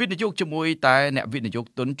ឈ្មោះវិនិយោគជាមួយតែអ្នកវិនិយោគ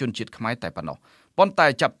ទុនជនជាតិខ្មែរតែប៉ុណ្ណោះប៉ុន្តែ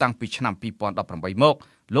ចាប់តាំងពីឆ្នាំ2018មក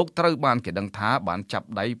លោកត្រូវបានគេដឹងថាបានចាប់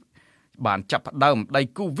ផ្ដើមដៃ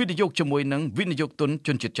គូវិនិយោគជាមួយនឹងវិនិយោគទុនជ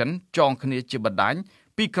នជាតិចិនចងគ្នាជាបណ្ដាញ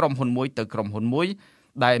ពីក្រុមហ៊ុនមួយទៅក្រុមហ៊ុនមួយ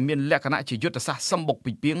ដែលមានលក្ខណៈជាយុទ្ធសាស្ត្រសម្បុក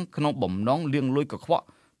ពីពីងក្នុងបំណងលាងលុយកខ្វក់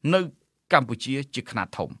នៅកម្ពុជាជាខ្នាត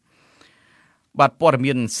ធំបាទព័ត៌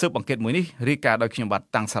មានស៊ើបអង្កេតមួយនេះរាយការណ៍ដោយខ្ញុំបាទ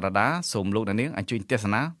តាំងសារ៉ាដាសូមលោកអ្នកនាងអញ្ជើញទស្ស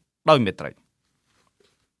នាដោយមេត្រី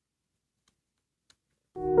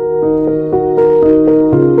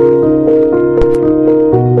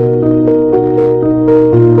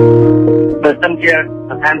សិនជា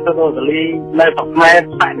ស្ថានទូតអូស្ត្រាលីនៅស្រុកខ្មែរ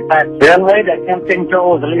បដិសេធរឿងអីដែលខ្ញុំចេញចូល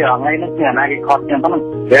អូស្ត្រាលីរងថ្ងៃនេះគឺអាណាគេខត់ខ្ញុំហ្នឹង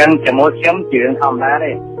រឿងជាមួយខ្ញុំជារឿងធម្មតា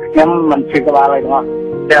ទេខ្ញុំមិនជឿក្បាលអីទាំងអស់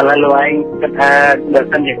តែឥឡូវលោកឯងគិតថាបើ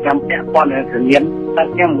សិនជាខ្ញុំពាក់ព័ន្ធនឹងគ្រឿងញៀនតើ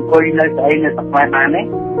ខ្ញុំអង្គុយនៅស្អីនៅស្រុកខ្មែរបានទេ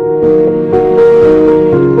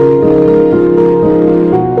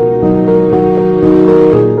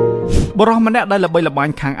បរិះម្នាក់ដែលល្បីល្បាញ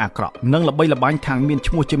ខាងអាក្រក់និងល្បីល្បាញខាងមាន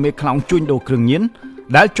ឈ្មោះជាមេខ្លោងជួញដូរគ្រឿងញៀន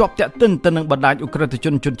ដែលជាប់តាក់ទិនទៅនឹងបណ្ដាញអ ுக ្រិតជ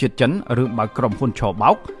នជាតិចិនរឿងបើកក្រុមហ៊ុនឆ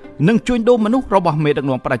បោកនិងជួញដូរមនុស្សរបស់មេដឹក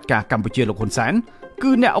នាំផ្ដាច់ការកម្ពុជាលោកហ៊ុនសែន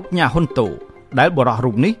គឺអ្នកអុកញ៉ាហ៊ុនតូដែលបរិះ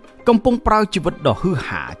រូបនេះកំពុងប្រើជីវិតដ៏ហ៊ឺ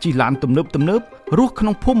ហាជិះឡានទំនើបរស់ក្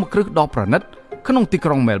នុងភូមិគ្រឹះដ៏ប្រណិតក្នុងទីក្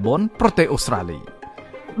រុងមែលប៊នប្រទេសអូស្ត្រាលី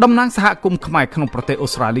តំណាងសហគមន៍ខ្មែរក្នុងប្រទេសអូ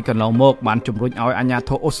ស្ត្រាលីកន្លងមកបានជំរុញឲ្យអាជ្ញាធ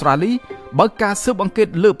រអូស្ត្រាលីបើកការស៊ើបអង្កេត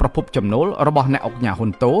លើប្រភពចំណូលរបស់អ្នកអុកញ៉ាហ៊ុ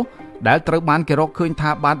នតូដែលត្រូវបានគេរកឃើញថា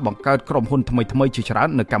បានបង្កើតក្រុមហ៊ុនថ្មីជាច្រើន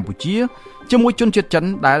នៅកម្ពុជាជាមួយជនជាតិចិន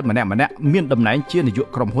ដែលម្នាក់មានតំណែងជានាយក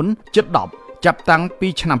ក្រុមហ៊ុនជិត10ចាប់តាំងពី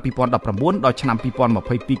ឆ្នាំ2019ដល់ឆ្នាំ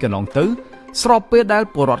2022កន្លងទៅស្របពេលដែល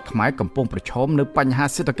ពលរដ្ឋខ្មែរកំពុងប្រឈមនឹងបញ្ហា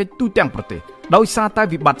សេដ្ឋកិច្ចទូទាំងប្រទេសដោយសារតែ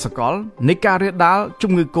វិបត្តិសកលនៃការរាលដាល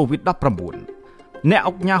ជំងឺ COVID-19 អ្នក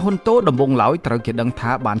អុកញ៉ាហ៊ុនតូដំបូងឡើយត្រូវគេដឹង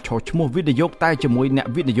ថាបានឈរឈ្មោះវិនិយោគតែជាមួយអ្នក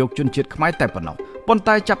វិនិយោគជនជាតិខ្មែរតែប៉ុណ្ណោះប៉ុន្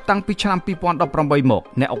តែចាប់តាំងពីឆ្នាំ2018មក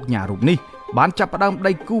អ្នកអុកញ៉ារូបនេះបានចាប់ផ្ដើម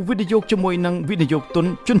ដៃគូវិនិយោគជាមួយនឹងវិនិយោគទុន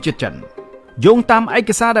ជនជាតិចិនយោងតាមឯ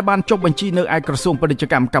កសារដែលបានចុះបញ្ជីនៅឯក្រសួងពាណិជ្ជ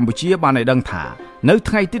កម្មកម្ពុជាបានឲ្យដឹងថានៅ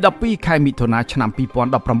ថ្ងៃទី12ខែមិថុនាឆ្នាំ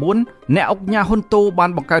2019អ្នកអុកញ៉ាហ៊ុនតូបាន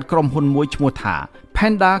បង្កើតក្រុមហ៊ុនមួយឈ្មោះថា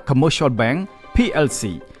Panda Commercial Bank PLC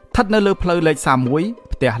ស្ថិតនៅលើផ្លូវលេខ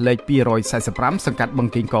31ផ្ទះលេខ245សង្កាត់បឹង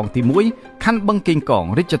កេងកងទី1ខណ្ឌបឹងកេងកង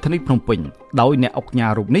រាជធានីភ្នំពេញដោយអ្នកអុកញ៉ា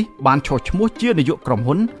រូបនេះបានឈរឈ្មោះជានាយកក្រុម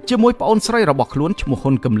ហ៊ុនជាមួយប្អូនស្រីរបស់ខ្លួនឈ្មោះ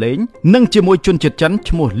ហ៊ុនកំលែងនិងជាមួយជនជាតិចិន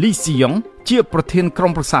ឈ្មោះលីស៊ីយ៉ុងជាប្រធានក្រុ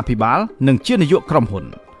មប្រឹក្សាភិបាលនិងជានាយកក្រុមហ៊ុន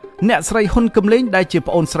អ្នកស្រីហ៊ុនកំលែងដែលជា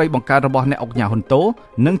ប្អូនស្រីបង្កើតរបស់អ្នកអុកញ៉ាហ៊ុនតូ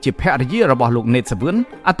និងជាភរិយារបស់លោកណេតសាវឿន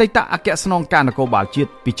អតីតអគ្គស្នងការនគរបាលជាតិ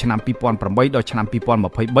ពីឆ្នាំ2008ដល់ឆ្នាំ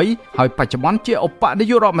2023ហើយបច្ចុប្បន្នជាឧបនា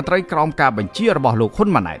យករដ្ឋមន្ត្រីក្រោមការបញ្ជារបស់លោកហ៊ុន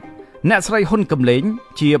ម៉ាណែតអ្នកស្រីហ៊ុនកំលែង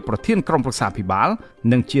ជាប្រធានក្រុមប្រឹក្សាភិបាល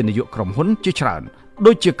និងជានាយកក្រុមហ៊ុនជាច្រើន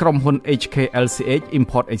ដូចជាក្រុមហ៊ុន HKLCH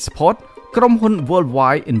Import Export ក្រុមហ៊ុន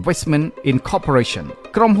Worldwide Investment Incorporation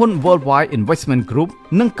ក្រុមហ៊ុន Worldwide Investment Group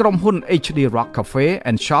និងក្រុមហ៊ុន HD Rock Cafe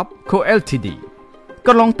and Shop Co Ltd ក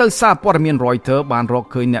ន្លងទៅសារព័ត៌មាន Reuters បានរក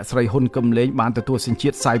ឃើញអ្នកស្រីហ៊ុនកឹមលេងបានទទួលសញ្ជា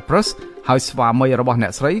តិ Cyprus ហើយស្វាមីរបស់អ្ន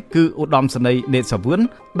កស្រីគឺឧត្តមសេនីយ៍ណេតសាវឿន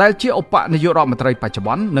ដែលជាឧបនាយករដ្ឋមន្ត្រីបច្ចុប្ប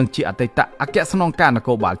ន្ននិងជាអតីតអគ្គស្នងការនគ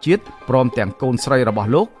របាលជាតិព្រមទាំងកូនស្រីរបស់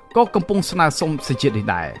លោកក៏កំពុងស្នើសុំសញ្ជាតិនេះ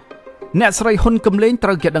ដែរអ្នកស្រីហ៊ុនកឹមលេងត្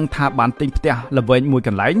រូវគេដឹងថាបានទិញផ្ទះល្វែងមួយក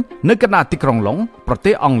ន្លែងនៅកណ្ដាលទីក្រុងឡុងប្រ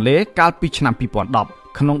ទេសអង់គ្លេសកាលពីឆ្នាំ2010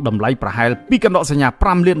ក្នុងតម្លៃប្រហែល2កណ្ដុកសញ្ញា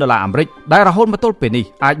$5លានអាមេរិកដែលរហូតមកទល់ពេលនេះ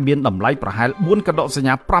អាចមានតម្លៃប្រហែល4កណ្ដុកសញ្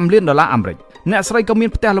ញា$5លានអាមេរិកអ្នកស្រីក៏មាន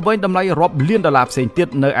ផ្ទះល្វែងតម្លៃរាប់លានដុល្លារផ្សេងទៀត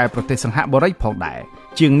នៅឯប្រទេសសិង្ហបុរីផងដែរ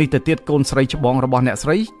ជាងនេះទៅទៀតកូនស្រីច្បងរបស់អ្នកស្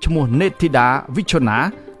រីឈ្មោះ Nethida Vichona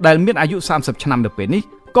ដែលមានអាយុ30ឆ្នាំនៅពេលនេះ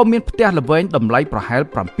ក៏មានផ្ទះល្វែងតម្លៃប្រហែល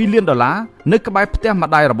$7លាននៅក្បែរផ្ទះម្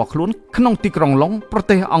ដាយរបស់ខ្លួនក្នុងទីក្រុងឡុងប្រ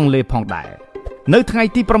ទេសអង់គ្លេសផងដែរនៅថ្ងៃ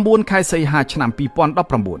ទី9ខែសីហាឆ្នាំ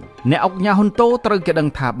2019អ្នកអង្គការហ៊ុនតូត្រូវគេដឹង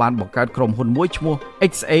ថាបានបង្កើតក្រុមហ៊ុនមួយឈ្មោះ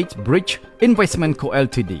XH Bridge Investment Co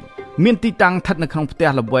Ltd មានទីតាំងស្ថិតនៅក្នុងផ្ទះ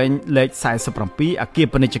ល្វែងលេខ47អគារ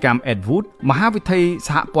ពាណិជ្ជកម្ម Edwood មហាវិថីស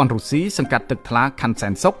ហព័ន្ធរុស្ស៊ីសង្កាត់ទឹកថ្លាខណ្ឌសែ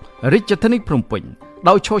នសុខរាជធានីភ្នំពេញ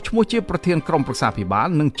ដោយឈរឈ្មោះជាប្រធានក្រុមប្រឹក្សាភិបាល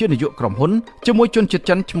និងជានាយកក្រុមហ៊ុនជាមួយជនជាតិ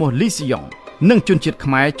ចិនឈ្មោះលីស៊ីយ៉ុងនិងជនជាតិខ្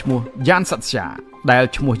មែរឈ្មោះយ៉ានសាត់ស្យាដែល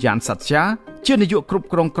ឈ្មោះយ៉ានសាត់ស្យាជានាយកគ្រប់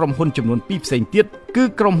គ្រងក្រុមហ៊ុនចំនួន2ផ្សេងទៀតគឺ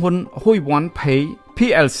ក្រុមហ៊ុន Huiwan Pay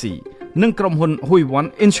PLC និងក្រុមហ៊ុន Huiwan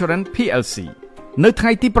Insurance PLC នៅថ្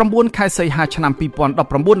ងៃទី9ខែសីហាឆ្នាំ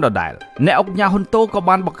2019ដដែលអ្នកអង្គការហ៊ុនតូក៏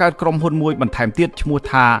បានបង្កើតក្រុមហ៊ុនមួយបន្ថែមទៀតឈ្មោះ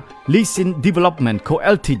ថា Lisin Development Co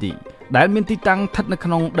Ltd ដែលមានទីតាំងស្ថិតនៅក្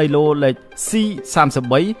នុងដីឡូលេខ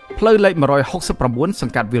C33 ផ្លូវលេខ169ស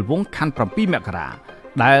ង្កាត់វាលវង្សខណ្ឌ7មករា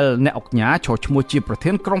ដែលអ្នកអង្គការឈរឈ្មោះជាប្រ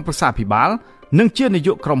ធានក្រុមប្រឹក្សាភិបាលនិងជានាយ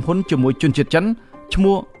កក្រុមហ៊ុនជាមួយជនជាតិចិនឈ្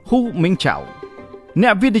មោះ Hu Mingchao អ្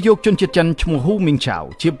នកវិនិយោគជនជាតិចិនឈ្មោះ Hu Mingchao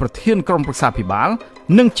ជាប្រធានក្រុមប្រឹក្សាភិបាល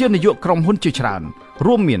និងជានាយកក្រុមហ៊ុនជាច្រើន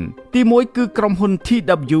រួមមានទី1គឺក្រុមហ៊ុន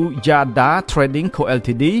TW Yada Trading Co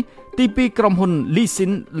Ltd ទី2ក្រុមហ៊ុន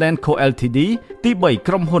Lisin Land Co Ltd ទី3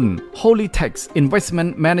ក្រុមហ៊ុន Holytex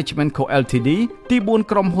Investment Management Co Ltd ទី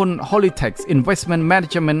4ក្រុមហ៊ុន Holytex Investment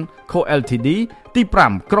Management Co Ltd ទី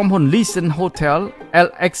5ក្រុមហ៊ុន Lisin Hotel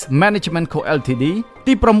LX Management Co Ltd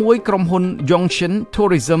ទី6ក្រុមហ៊ុន Yongshin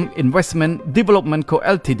Tourism Investment Development Co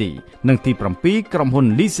Ltd និងទី7ក្រុមហ៊ុន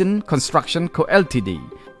Lisin Construction Co Ltd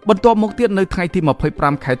បន្ទាប់មកទៀតនៅថ្ងៃទី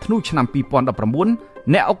25ខែធ្នូឆ្នាំ2019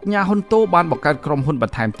អ្នកអង្គការហ៊ុនតូបានបង្កើតក្រុមហ៊ុនប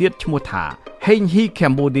ន្ថែមទៀតឈ្មោះថា Heng He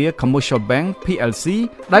Cambodia Commercial Bank PLC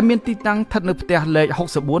ដែលមានទីតាំងស្ថិតនៅផ្ទះលេខ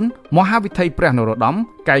64មហាវិថីព្រះនរោត្តម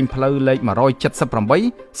កែងផ្លូវលេខ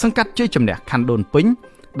178សង្កាត់ជ័យជំនះខណ្ឌដូនពេញ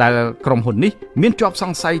ដែលក្រុមហ៊ុននេះមានជាប់ស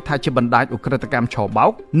ង្ស័យថាជាបណ្ដាញឧក្រិដ្ឋកម្មឆបោ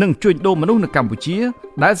កនិងជួញដូរមនុស្សនៅកម្ពុជា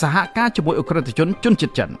ដែលសហការជាមួយឧក្រិដ្ឋជនជនជា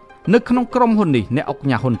តិចិននៅក្នុងក្រុមហ៊ុននេះអ្នកអង្គ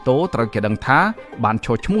ការហ៊ុនតូត្រូវគេដឹងថាបានឈ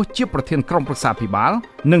រឈ្មោះជាប្រធានក្រុមប្រឹក្សាភិបាល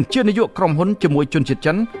និងជានាយកក្រុមហ៊ុនជាមួយជនជាតិ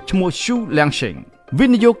ចិនឈ្មោះ Xu Liangsheng វិ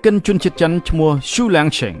និយោគិនជនជាតិចិនឈ្មោះ Xu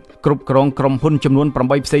Liangsheng គ្រប់គ្រងក្រុមហ៊ុនចំនួន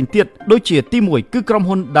8ផ្សេងទៀតដូចជាទី1គឺក្រុម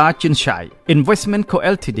ហ៊ុន Da Jinshai Investment Co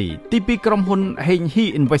Ltd ទី2ក្រុមហ៊ុន Heng He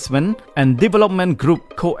Investment and Development Group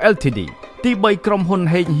Co Ltd ទី3ក្រុមហ៊ុន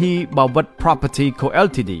Heng He Bawat Property Co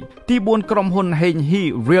Ltd ទី4ក្រុមហ៊ុន Heng He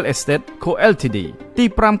Real Estate Co Ltd ទី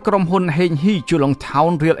5ក្រុមហ៊ុន Heng He Julong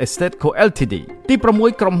Town Real Estate Co Ltd ទី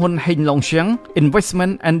6ក្រុមហ៊ុន Heng Longxiang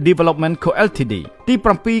Investment and Development Co Ltd ទី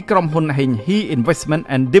7ក្រុមហ៊ុន Heng He Investment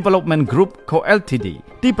and Development Group Co Ltd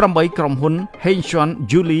ទី8ក្រុមហ៊ុន Heng Xuan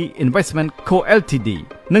Julie Investment Co Ltd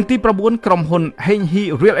និងទី9ក្រុមហ៊ុន Heng He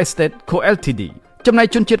Real Estate Co Ltdចំណែក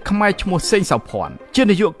ជនជាតិខ្មែរឈ្មោះសេងសៅភ័ណ្ឌជា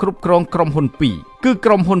នាយកគ្រប់គ្រងក្រុមហ៊ុន2គឺ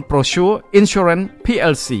ក្រុមហ៊ុន Prosure Insurance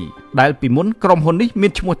PLC ដែលពីមុនក្រុមហ៊ុននេះមា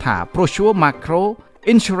នឈ្មោះថា Prosure Macro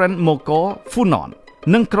Insurance Moko Funon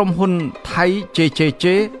និងក្រុមហ៊ុន Thai JJJ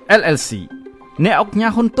LLC អ្នកអង្គកា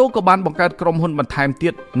រហ៊ុនតូក៏បានបង្កើតក្រុមហ៊ុនបន្ថែមទៀ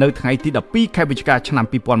តនៅថ្ងៃទី12ខែវិច្ឆិកាឆ្នាំ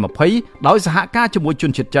2020ដោយសហការជាមួយជ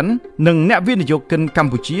នជាតិចិននិងអ្នកវិនិយោគិនក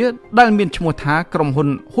ម្ពុជាដែលមានឈ្មោះថាក្រុមហ៊ុន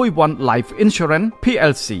Huiwan Life Insurance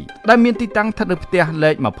PLC ដែលមានទីតាំងស្ថិតនៅផ្ទះ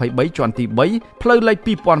លេខ23ជាន់ទី3ផ្លូវលេខ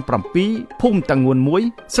2007ភូមិតាងួន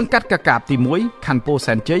1សង្កាត់កាកាបទី1ខណ្ឌពោធិ៍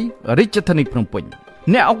សែនជ័យរាជធានីភ្នំពេញ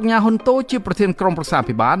អ្នកអង្គការហ៊ុនតូជាប្រធានក្រុមប្រឹក្សា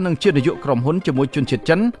ភិបាលនិងជានាយកក្រុមហ៊ុនជាមួយជនជាតិ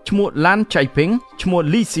ចិនឈ្មោះ Lan Chaiping ឈ្មោះ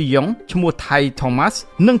Lee Siyong ឈ្មោះ Thai Thomas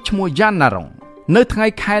និងឈ្មោះ Yan Narong នៅថ្ងៃ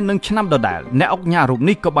ខែនិងឆ្នាំដដែលអ្នកអង្គការរូប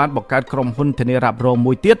នេះក៏បានបង្កើតក្រុមហ៊ុនធានារ៉ាប់រង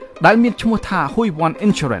មួយទៀតដែលមានឈ្មោះថា Huiwan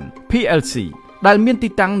Insurance PLC ដែលមានទី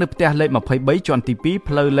តាំងនៅផ្ទះលេខ23ជាន់ទី2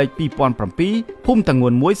ផ្លូវលេខ2007ភូមិតាងួ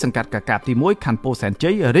ន1សង្កាត់កាកាបទី1ខណ្ឌពោធិ៍សែនជ័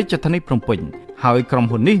យរាជធានីភ្នំពេញហើយក្រុម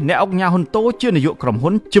ហ៊ុននេះអ្នកអង្គការហ៊ុនតូជានាយកក្រុមហ៊ុ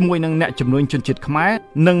នជាមួយនឹងអ្នកជំនួញជនជាតិខ្មែរ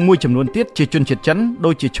និងមួយចំនួនទៀតជាជនជាតិចិនដូ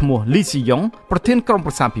ចជាឈ្មោះ Lee Siyong ប្រធានក្រុមប្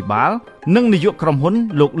រឹក្សាភិបាលនិងនាយកក្រុមហ៊ុន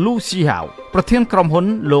លោក Lu Xiao ប្រធានក្រុមហ៊ុន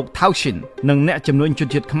លោក Thao Shin និងអ្នកជំនួញជន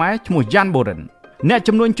ជាតិខ្មែរឈ្មោះ Yan Boren អ្នក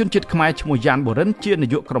ចំនួនជនជាតិខ្មែរឈ្មោះយ៉ានបូរិនជានា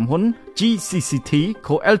យកក្រុមហ៊ុន GCCT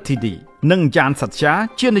Co Ltd និងយ៉ានសច្ចា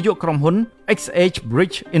ជានាយកក្រុមហ៊ុន XH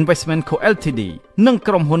Bridge Investment Co Ltd និង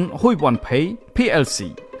ក្រុមហ៊ុន Hui One Pay PLC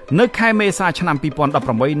នៅខែមេសាឆ្នាំ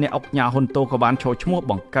2018អ្នកអុកញ៉ាហ៊ុនតូក៏បានចូលឈ្មោះ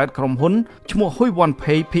បង្កើតក្រុមហ៊ុនឈ្មោះ Hui One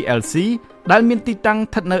Pay PLC ដែលមានទីតាំង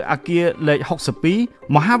ស្ថិតនៅអគារលេខ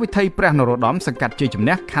62មហាវិថីព្រះនរោត្តមសង្កាត់ជ័យជំ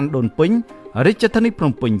នះខណ្ឌដូនពេញរាជធានីភ្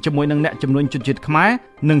នំពេញជាមួយនឹងអ្នកចំនួនជនជាតិខ្មែរ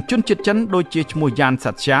និងជនជាតិចិនដូចជាឈ្មោះយ៉ានស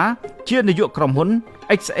ច្ចាជានាយកក្រុមហ៊ុន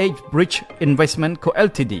XH Bridge Investment Co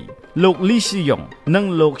Ltd លោកលីស៊ីយ៉ុងនិង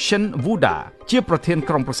លោកឈិនវូដាជាប្រធាន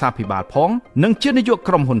ក្រុមប្រឹក្សាភិបាលផងនិងជានាយក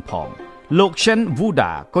ក្រុមហ៊ុនផងលោកឈិនវូ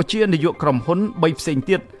ដាក៏ជានាយកក្រុមហ៊ុន3ផ្សេង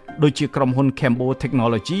ទៀតដូចជាក្រុមហ៊ុន Cambo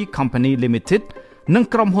Technology Company Limited និង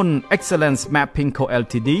ក្រុមហ៊ុន Excellence Mapping Co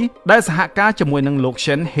Ltd ដែលសហការជាមួយនឹងលោក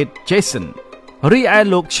Shen Head Jason រីឯ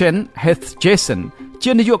លោក Shen Head Jason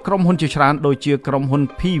ជានាយកក្រុមហ៊ុនជាច្រើនដូចជាក្រុមហ៊ុន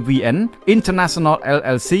PVN International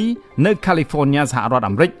LLC នៅ California សហរដ្ឋ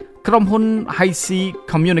អាមេរិកក្រុមហ៊ុន Hi-C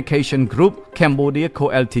Communication Group Cambodia Co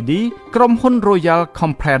Ltd ក្រុមហ៊ុន Royal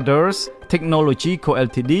Compradors Technology Co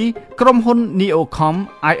Ltd ក្រុមហ៊ុន Neocom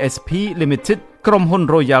ISP Limited ក្រុមហ៊ុន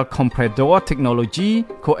Royal Comprador Technology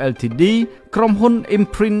Co Ltd ក្រុមហ៊ុន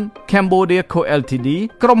Imprint Cambodia Co Ltd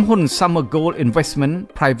ក្រុមហ៊ុន Summer Gold Investment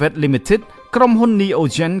Private Limited ក្រុមហ៊ុន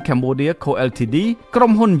Neogen Cambodia Co Ltd ក្រុ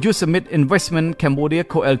មហ៊ុន Yosemite Investment Cambodia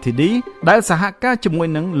Co Ltd ដែលសហការជាមួយ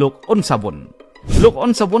នឹងលោកអ៊ុនសាវុនលោកអ៊ុ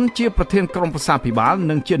នសាវុនជាប្រធានក្រុមប្រឹក្សាភិបាល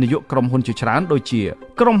និងជានាយកក្រុមហ៊ុនជាច្រើនដូចជា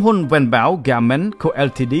ក្រុមហ៊ុន Wenbao Garment Co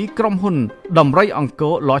Ltd ក្រុមហ៊ុនដំរីអង្គ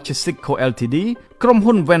រ Logistics Co Ltd ក្រុម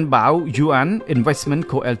ហ៊ុន Wenbao Yuan Investment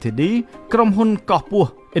Co Ltd ក្រុមហ៊ុនកោះពស់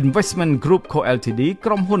Investment Group Co Ltd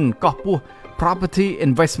ក្រុមហ៊ុនកោះពស់ Property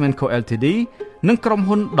Investment Co Ltd និងក្រុម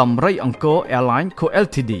ហ៊ុនដំរីអង្គរ Airline Co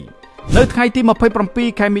Ltd នៅថ្ងៃទី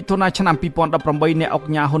27ខែមិថុនាឆ្នាំ2018អ្នកអុក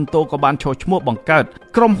ញ៉ាហ៊ុនតូក៏បានចូលឈ្មោះបង្កើត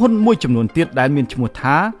ក្រុមហ៊ុនមួយចំនួនទៀតដែលមានឈ្មោះ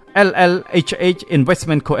ថា LLHH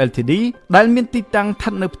Investment Co Ltd ដែលមានទីតាំងស្ថិ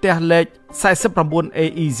តនៅផ្ទះលេខ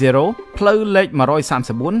 49AE0 ផ្លូវលេខ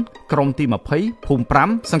134ក្រុមទី20ភូមិ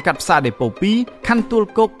5សង្កាត់ផ្សារដេប៉ូ2ខណ្ឌទួល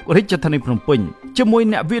គោករាជធានីភ្នំពេញជាមួយ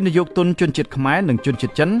អ្នកវិនិយោគទុនជនជាតិខ្មែរនិងជនជា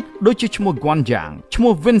តិចិនដូចជាឈ្មោះ Guan Yang ឈ្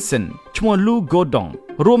មោះ Vincent ឈ្មោះ Lu Godong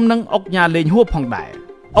រួមនឹងអុកញ៉ាលេងហួរផងដែរ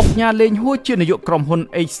អុកញ៉ាលេងហួរជានាយកក្រុមហ៊ុន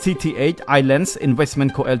HTTH Islands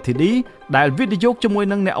Investment Co Ltd ដែលវិនិយោគជាមួយ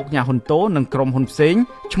នឹងអ្នកអុកញ៉ាហ៊ុនតូនិងក្រុមហ៊ុនផ្សេង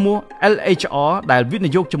ឈ្មោះ LHR ដែលវិនិ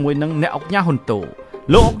យោគជាមួយនឹងអ្នកអុកញ៉ាហ៊ុនតូ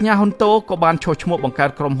លោកអុកញ៉ាហ៊ុនតូក៏បានចូលឈ្មោះបង្កើត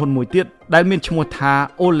ក្រុមហ៊ុនមួយទៀតដែលមានឈ្មោះថា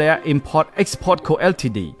Olea Import Export Co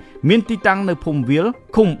Ltd មានទីតាំងនៅភូមិវាល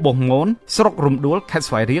ឃុំបោះងូនស្រុករំដួលខេត្ត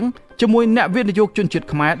ស្វាយរៀងជាមួយអ្នកវិនិយោគជនជាតិ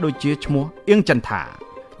ខ្មែរដូចជាឈ្មោះអៀងចន្ទថា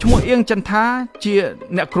ឈ្មោះអៀងចន្ទថាជា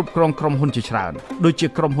អ្នកគ្រប់គ្រងក្រុមហ៊ុនជាច្រើនដូចជា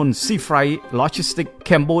ក្រុមហ៊ុន Seafry Logistics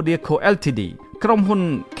Cambodia Co Ltd ក្រុមហ៊ុន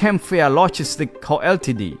Camfair Logistics Co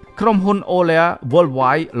Ltd ក្រុមហ៊ុន Olea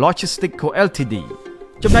Worldwide Logistics Co Ltd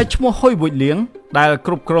ចំណែកឈ្មោះហ៊ុយវុយលៀងដែល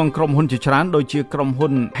គ្រប់គ្រងក្រុមហ៊ុនជាច្រើនដូចជាក្រុមហ៊ុ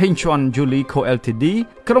ន Heng Chuan Julie Co Ltd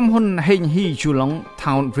ក្រុមហ៊ុន Heng He Julong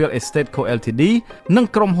Town Real Estate Co Ltd និង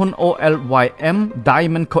ក្រុមហ៊ុន OLYM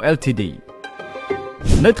Diamond Co Ltd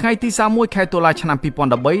នៅថ្ងៃទី31ខែតុលាឆ្នាំ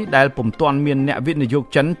2013ដែលពុំទាន់មានអ្នកវិនិយោគ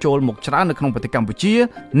ចិនចូលមកច្រើននៅក្នុងប្រទេសកម្ពុជា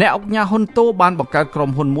អ្នកអុកញ៉ាហ៊ុនតូបានបង្កើតក្រុម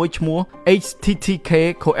ហ៊ុនមួយឈ្មោះ HTTK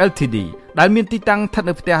Co Ltd ដែលមានទីតាំងស្ថិត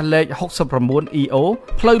នៅផ្ទះលេខ 69EO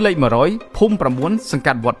ផ្លូវលេខ100ភូមិ9សង្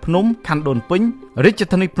កាត់វត្តភ្នំខណ្ឌដូនពេញរាជ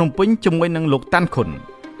ធានីភ្នំពេញជាមួយនឹងលោកតាន់ខុន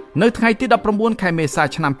នៅថ្ងៃទី19ខែមេសា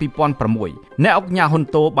ឆ្នាំ2006អ្នកអុកញ៉ាហ៊ុន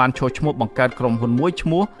តូបានចូលឈ្មោះបង្កើតក្រុមហ៊ុនមួយឈ្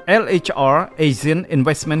មោះ LHR Asian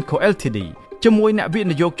Investment Co Ltdជាមួយអ្នកវិ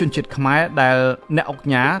និយោគជនជាតិខ្មែរដែលអ្នកអុក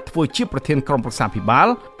ញ៉ាធ្វើជាប្រធានក្រុមប្រឹក្សាភិបាល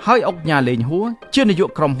ហើយអុកញ៉ាលេងហួរជានាយក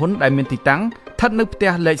ក្រុមហ៊ុនដែលមានទីតាំងស្ថិតនៅផ្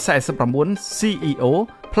ទះលេខ49 CEO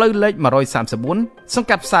ផ្លូវលេខ134សង្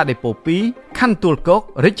កាត់ផ្សារដេប៉ូ2ខណ្ឌទួលគោក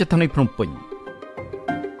រាជធានីភ្នំពេញ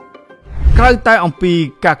ក្រៅតែអំពី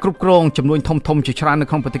ការគ្រប់គ្រងចំនួនធំៗជាច្រើននៅ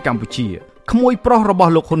ក្នុងប្រទេសកម្ពុជាក្មួយប្រុសរប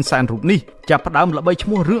ស់លោកហ៊ុនសែនរូបនេះចាប់ផ្ដើមល្បីឈ្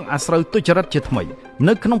មោះរឿងអាស្រូវទុច្ចរិតជាថ្មី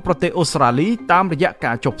នៅក្នុងប្រទេសអូស្ត្រាលីតាមរយៈ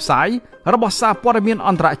ការចុះផ្សាយរបស់សារព័ត៌មានអ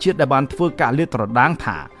ន្តរជាតិដែលបានធ្វើការលាតត្រដាង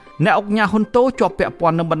ថាអ្នកអុកញ៉ាហ៊ុនតូជាប់ពាក់ព័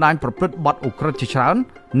ន្ធនឹងបណ្ដាញប្រព្រឹត្តបទឧក្រិដ្ឋជាច្រើន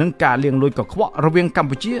និងការលាងលុយកខ្វក់រវាងកម្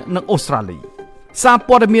ពុជានិងអូស្ត្រាលីសារ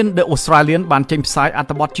ព័ត៌មាន The Australian បានចេញផ្សាយអត្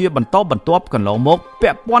ថបទជាបន្តបន្ទាប់កន្លងមក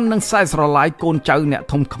ពាក់ព័ន្ធនឹងខ្សែស្រឡាយកូនចៅអ្នក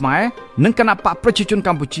ធំខ្មែរនិងគណបកប្រជាជនក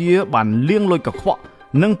ម្ពុជាបានលាងលុយកខ្វក់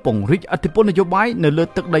និងពង្រីកឥទ្ធិពលនយោបាយនៅលើ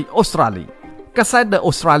ទឹកដីអូស្ត្រាលីកាសែត The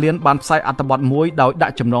Australian បានផ្សាយអត្ថបទមួយដោយដា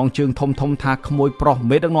ក់ចំណងជើងធំៗថាក្មួយប្រុស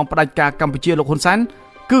មេដឹកនាំផ្ដាច់ការកម្ពុជាលោកហ៊ុនសែន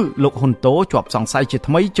គឺលោកហ៊ុនតូជាប់សង្ស័យជា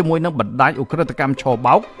ថ្មីជាមួយនឹងបណ្ដាញឧក្រិដ្ឋកម្មឆ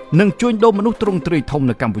បោកនិងជួញដូរមនុស្សទ្រង់ទ្រាយធំ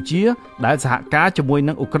នៅកម្ពុជាដែលសហការជាមួយ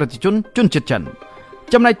នឹងឧក្រិដ្ឋជនជនជាតិចិន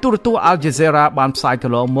ចំណែកទូរទស្សន៍ Al Jazeera បានផ្សាយក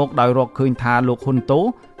ន្លងមកដោយរកឃើញថាលោកហ៊ុនតូ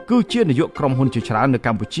គឺជានាយកក្រុមហ៊ុនជាច្រើននៅក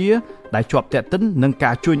ម្ពុជាដែលជាប់ទាក់ទិននឹង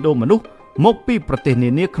ការជួញដូរមនុស្សមកពីប្រទេសនា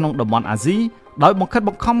នាក្នុងតំបន់អាស៊ីដោយបង្ខិត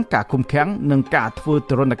បង្ខំការឃុំឃាំងនិងការធ្វើ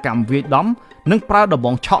ទរណកម្មវាយដំនិងប្រើដំប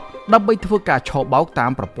ងឆក់ដើម្បីធ្វើការឆបោកតា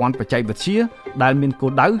មប្រព័ន្ធបច្ចេកវិទ្យាដែលមានគោ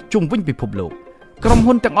លដៅជុំវិញពិភពលោកក្រុម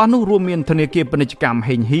ហ៊ុនទាំងអស់នោះរួមមានធនាគារពាណិជ្ជកម្ម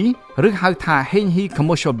ហេងហ៊ីឬហៅថាហេងហ៊ី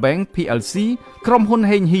Commercial Bank PLC ក្រុមហ៊ុន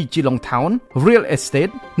ហេងហ៊ី Geelong Town Real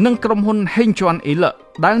Estate និងក្រុមហ៊ុនហេងជွန်អ៊ីល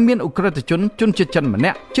ដែលមានឧក្រិដ្ឋជនជាតិចិនម្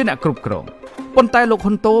នាក់ជាអ្នកគ្រប់គ្រងប៉ុន្តែលោក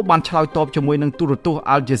ហ៊ុនតូបានឆ្លើយតបជាមួយនឹងទូរទស្សន៍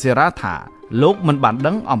Al Jazeera ថាលោកមិនបាន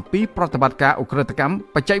ដឹងអំពីប្រតិបត្តិការឧក្រិដ្ឋកម្ម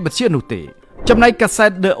បច្ចេកវិទ្យានោះទេចំណែកកាសែ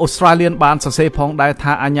ត The Australian បានសរសេរផងដែរ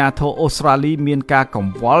ថាអាញាធរអូស្ត្រាលីមានការក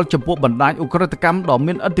ង្វល់ចំពោះបណ្ដាញឧក្រិដ្ឋកម្មដ៏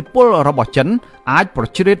មានឥទ្ធិពលរបស់ចិនអាចប្រ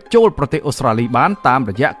ជ្រៀតចូលប្រទេសអូស្ត្រាលីបានតាម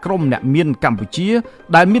រយៈក្រុមអ្នកមានកម្ពុជា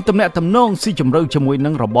ដែលមានទំនាក់ទំនងស៊ីជម្រៅជាមួយនឹ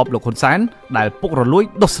ងរបបលោកហ៊ុនសែនដែលពុករលួយ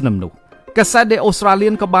ដុសស្នឹមនោះកាសែត The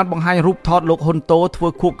Australian ក៏បានបង្ហាញរូបថតលោកហ៊ុនតូធ្វើ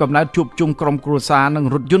ខួបកំណើតជួបជុំក្រុមគ្រួសារនឹង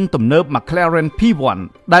រថយន្តទំនើប McLaren P1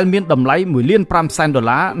 ដែលមានតម្លៃ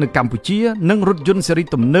$1.5 នៅកម្ពុជានិងរថយន្តស៊េរី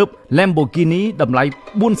ទំនើប Lamborghini តម្លៃ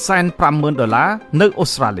$450,000នៅអូ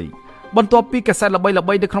ស្ត្រាលីបន្ទាប់ពីកាសែតល្បីៗ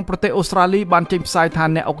នៅក្នុងប្រទេសអូស្ត្រាលីបានចេញផ្សាយថា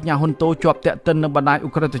អ្នកអង្គការហ៊ុនតូជាប់តាក់ទិននឹងបណ្ដាញឧ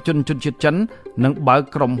ក្រិដ្ឋជនជាតិចិននិងបើក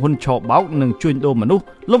ក្រុមហ៊ុនឆបោកនិងជួញដូរមនុស្ស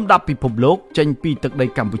លំដាប់ពិភពលោកចេញពីទឹកដី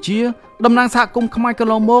កម្ពុជាតំណាងសហគមន៍ខ្មែរក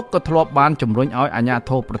ន្លងមកក៏ធ្លាប់បានជំរុញឲ្យអាជ្ញា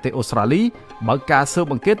ធរប្រទេសអូស្ត្រាលីបើកការស៊ើប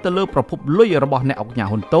អង្កេតទៅលើប្រភពលុយរបស់អ្នកអង្គការ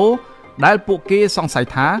ហ៊ុនតូដែលពួកគេសង្ស័យ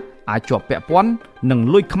ថាអាចជាប់ពាក់ព័ន្ធនឹង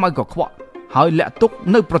លុយខ្មៅកខ្វក់ហើយលាក់ទុក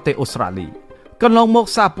នៅប្រទេសអូស្ត្រាលីកន្លងមក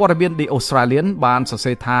សារព័ត៌មាន The Australian បានសរ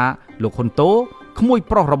សេរថាលោកហ៊ុនតូក្មួយ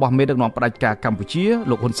ប្រុសរបស់មេដឹកនាំផ្ដាច់ការកម្ពុជា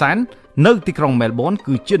លោកហ៊ុនសែននៅទីក្រុងមែលប៊ន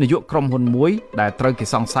គឺជានាយកក្រុមហ៊ុនមួយដែលត្រូវគេ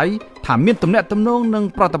សង្ស័យថាមានទំនាក់ទំនងនឹង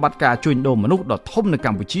ប្រតិបត្តិការជួញដូរមនុស្សដ៏ធំនៅក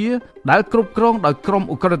ម្ពុជាដែលគ្រប់គ្រងដោយក្រុម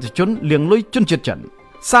ឧក្រិដ្ឋជនលាងលុយជនជាតិចិន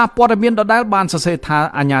សារព័ត៌មានដដែលបានសរសេរថា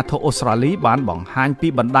អាញាធរអូស្ត្រាលីបានបង្ហាញពី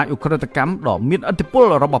បណ្ដាញឧក្រិដ្ឋកម្មដ៏មានឥទ្ធិពល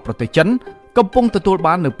របស់ប្រទេសចិនកំពុងទទួល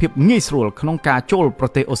បាននូវភាពងាយស្រួលក្នុងការចូលប្រ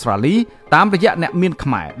ទេសអូស្ត្រាលីតាមរយៈអ្នកមានខ្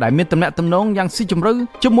មែរដែលមានទំនាក់ទំនងយ៉ាងស៊ីជម្រៅ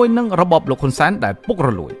ជាមួយនឹងរបបលោកហ៊ុនសែនដែលពុករ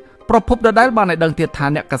លួយប្រភពដដែលបានឲ្យដឹងទៀតថា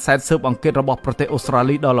អ្នកកាសែតស៊ើបអង្កេតរបស់ប្រទេសអូស្ត្រា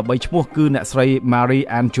លីដ៏ល្បីឈ្មោះគឺអ្នកស្រី Marie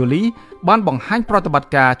Ann Julie បានបង្ហាញប្រតិបត្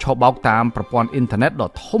តិការឆបោកតាមប្រព័ន្ធអ៊ីនធឺណិតដ៏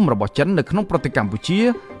ធំរបស់ចិននៅក្នុងប្រទេសកម្ពុជា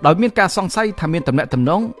ដោយមានការសង្ស័យថាមានទំនាក់ទំ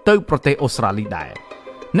នងទៅប្រទេសអូស្ត្រាលីដែរ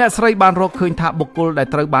អ្នកស្រីបានរកឃើញថាបុគ្គលដែល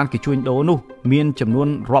ត្រូវបានគេជួញដូរនោះមានចំនួន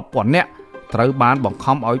រាប់ពាន់នាក់ត្រូវបានបង្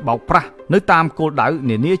ខំឲ្យបោកប្រាស់នៅតាមគោលដៅ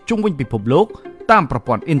នានាជុំវិញពិភពលោកតាមប្រ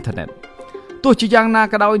ព័ន្ធអ៊ីនធឺណិតទោះជាយ៉ាងណា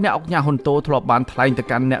ក៏ដោយអ្នកអង្គការហ៊ុនតូធ្លាប់បានថ្លែងទៅ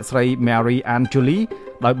កាន់អ្នកស្រី Mary Ann Julie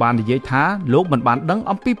ដោយបាននិយាយថាលោកមិនបានដឹង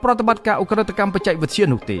អំពីប្រតិបត្តិការឧក្រិដ្ឋកម្មបច្ចេកវិទ្យា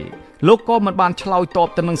នោះទេលោកក៏មិនបានឆ្លើយតប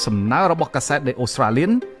ទៅនឹងសំណើរបស់កាសែត The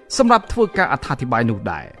Australian សម្រាប់ធ្វើការអត្ថាធិប្បាយនោះ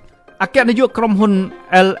ដែរអគ្គនាយកក្រុមហ៊ុន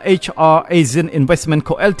LHR Asian Investment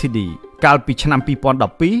Co Ltd កាលពីឆ្នាំ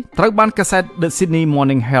2012ត្រូវបានកាសែត The Sydney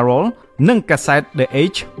Morning Herald និងកាសែត The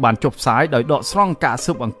Age បានចុះផ្សាយដោយដកស្រង់ការ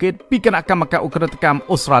ស៊ើបអង្កេតពីគណៈកម្មការឧក្រិដ្ឋកម្ម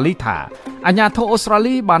អូស្ត្រាលីថាអាជ្ញាធរអូស្ត្រា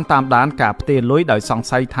លីបានតាមដានការផ្ទេរលុយដោយសង្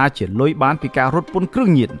ស័យថាជាលុយបានពីការរត់ពន្ធគ្រឿង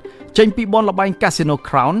ញៀនចេញពីបនល្បែង Casino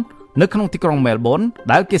Crown នៅក្នុងទីក្រុង Melbourne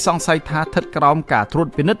ដែលគេសង្ស័យថាស្ថិតក្រោមការត្រួត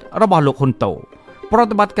ពិនិត្យរបស់លោកហ៊ុនតូប្រ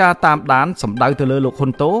តិបត្តិការតាមដានសម្ដៅទៅលើលោកហ៊ុ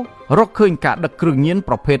នតូរកឃើញការដឹកគ្រឿងញៀន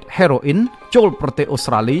ប្រភេទ Heroin ចូលប្រទេសអូស្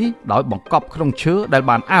ត្រាលីដោយបង្កប់ក្នុងឈើដែល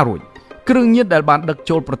បានអារួចគ្រឿងញៀនដែលបានដឹក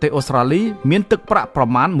ចូលប្រទេសអូស្ត្រាលីមានទឹកប្រាក់ប្រ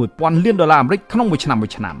មាណ$1,000 លានក្នុងមួយឆ្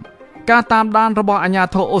នាំការតាមដានរបស់អាជ្ញា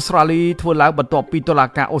ធរអូស្ត្រាលីធ្វើឡើងបន្ទាប់ពីតុលា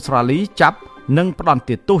ការអូស្ត្រាលីចាប់និងផ្ដន្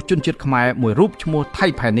ទាទោសជនជាតិខ្មែរមួយរូបឈ្មោះថៃ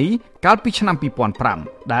ផែនីកាលពីឆ្នាំ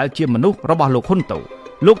2005ដែលជាមនុស្សរបស់លោកហ៊ុនតូ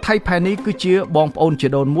លោកថៃផែនីគឺជាបងប្អូនជី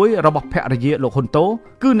ដូនមួយរបស់ភរិយាលោកហ៊ុនតូ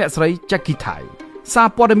គឺអ្នកស្រី Jackie Thai សារ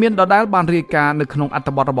ព័ត៌មានដដែលបានរាយការណ៍នៅក្នុងអត្ថ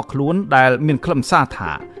បទរបស់ខ្លួនដែលមានខ្លឹមសារ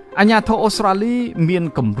ថាអាជ្ញាធរអូស្ត្រាលីមាន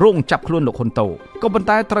គម្រោងចាប់ខ្លួនលោកហ៊ុនតូក៏ប៉ុន្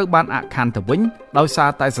តែត្រូវបានអាក់ខានទៅវិញដោយសារ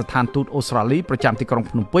តែស្ថានទូតអូស្ត្រាលីប្រចាំទីក្រុង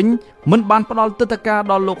ភ្នំពេញមិនបានផ្ដល់ទិដ្ឋាការ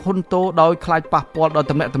ដល់លោកហ៊ុនតូដោយខ្លាចប៉ះពាល់ដល់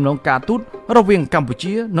ទំនាក់ទំនងការទូតរវាងកម្ពុ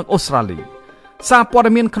ជានិងអូស្ត្រាលីសារព័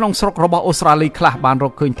ត៌មានក្នុងស្រុករបស់អូស្ត្រាលីខ្លះបានរ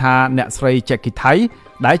កឃើញថាអ្នកស្រី Jackie Thai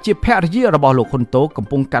ដែលជាភរិយារបស់លោកហ៊ុនតូកំ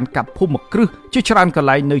ពុងកាន់កាប់ភូមិគ្រឹះជាច្រើនកន្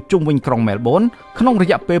លែងនៅជុំវិញក្រុង Melbourne ក្នុងរ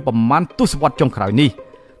យៈពេលប្រមាណទសវត្សរ៍ចុងក្រោយនេះ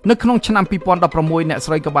នៅក្នុងឆ្នាំ2016អ្នក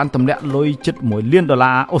ស្រីក៏បានទម្លាក់លុយជិត$1 លាន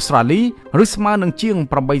អូស្ត្រាលីឬស្មើនឹងជាង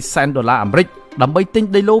$8 សែនអាមេរិកដើម្បីទិញ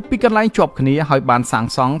ដីឡូពីកន្លែងជាប់គ្នាហើយបានសាង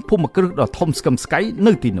សង់ភូមិគ្រឹះដ៏ធំស្កឹមស្កៃ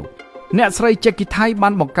នៅទីនោះអ្នកស្រី Jackie Thai បា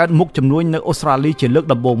នបង្កើតមុខជំនួញនៅអូស្ត្រាលីជាលើក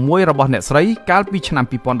ដំបូងមួយរបស់អ្នកស្រីកាលពីឆ្នាំ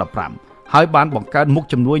2015ហើយបានបង្កើតមុខ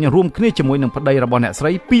ជំនួញរួមគ្នាជាមួយនឹងប្តីរបស់អ្នកស្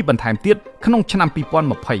រីពីរបន្ថែមទៀតក្នុងឆ្នាំ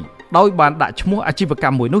2020ដោយបានដាក់ឈ្មោះអាជីវក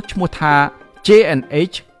ម្មមួយនោះឈ្មោះថា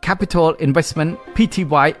J&H Capital Investment Pty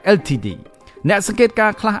Ltd អ្នកសង្កេតកា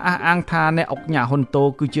រខ្លះអះអាងថាអ្នកអុកញ៉ាហ៊ុនតូ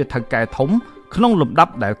គឺជាថៅកែធំក្នុងលំដា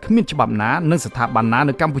ប់ដែលគ្មានច្បាប់ណានិងស្ថាប័នណា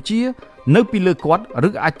នៅកម្ពុជានៅពីលើគាត់ឬ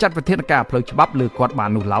អាចចាត់វិធានការផ្លូវច្បាប់លើគាត់បាន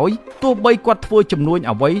នោះឡើយទោះបីគាត់ធ្វើចំនួន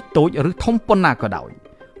អ្វីតូចឬធំប៉ុណ្ណាក៏ដោយ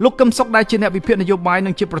លោកកឹមសុខដែលជាអ្នកវិភាគនយោបាយនិ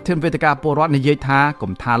ងជាប្រធានវេទិកាពលរដ្ឋនិយាយថា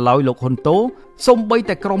កុំថាឡើយលោកហ៊ុនតូសូម្បី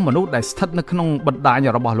តែក្រុមមនុស្សដែលស្ថិតនៅក្នុងបណ្ដាញ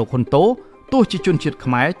របស់លោកហ៊ុនតូទោះជាជនជាតិខ្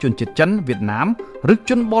មែរជនជាតិចិនវៀតណាមឬ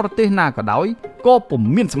ជនបរទេសណាក៏ដោយក៏ពុំ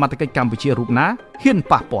មានសមត្ថកិច្ចកម្ពុជារូបណាហ៊ាន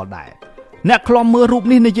ប៉ះពាល់ដែរអ្នកខ្លំមើលរូប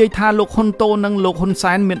នេះនិយាយថាលោកហ៊ុនតូនិងលោកហ៊ុន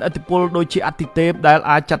សែនមានឥទ្ធិពលដូចជាអតិទេពដែល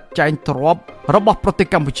អាចចាត់ចែងទ្រព្យរបស់ប្រទេស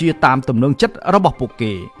កម្ពុជាតាមទំនឹងចិត្តរបស់ពួក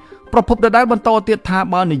គេប្រពន្ធដដែលបន្តទៀតថា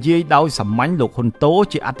បើនិយាយដោយសាមញ្ញលោកហ៊ុនតូ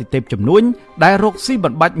ជាអតិទេពចំនួនដែលរកស៊ីមិ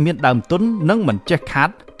នបាច់មានដើមទុននិងមិនចេះខាត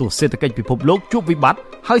ទោះសេដ្ឋកិច្ចពិភពលោកជួបវិបត្តិ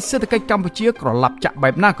ហើយសេដ្ឋកិច្ចកម្ពុជាក្រឡាប់ចាក់បែ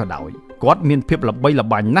បណាក៏ដោយគាត់មានភាពល្បីល្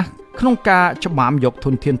បាញណាស់ក្នុងការច្បាមយកធ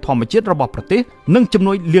នធានធម្មជាតិរបស់ប្រទេសនិងជំ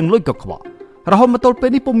នួយលាងលុយកខ្វក់រហូតមកទល់ពេល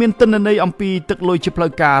នេះពុំមានទិន្នន័យអំពីទឹកលុយជាផ្លូ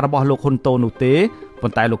វការរបស់លោកហ៊ុនតូនោះទេប៉ុ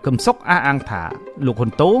ន្តែលោកកឹមសុខអះអាងថាលោកហ៊ុ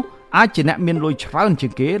នតូអាចជាអ្នកមានលុយច្រើនជា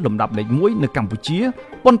ងគេលំដាប់លេខ1នៅកម្ពុជា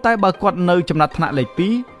ប៉ុន្តែបើគាត់នៅចំណាត់ថ្នាក់លេខ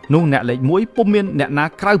2នោះអ្នកលេខ1ពុំមានអ្នកណា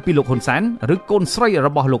ក្រៅពីលោកហ៊ុនសែនឬកូនស្រីរ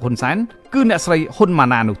បស់លោកហ៊ុនសែនគឺអ្នកស្រីហ៊ុនម៉ា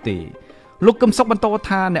ណានោះទេលោកកឹមសុខបន្ត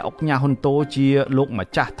ថាអ្នកអុកញ៉ាហ៊ុនតូជាលោកម្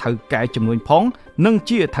ចាស់ថៅកែចំនួនផងនិង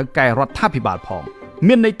ជាថៅកែរដ្ឋាភិបាលផង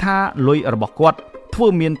មានន័យថាលុយរបស់គាត់ធ្វើ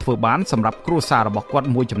បានសម្រាប់គ្រួសាររបស់គាត់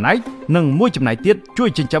មួយចំណែកនិងមួយចំណែកទៀតជួយ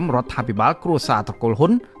ចិញ្ចឹមរដ្ឋាភិបាលគ្រួសារត្រកូលហ៊ុ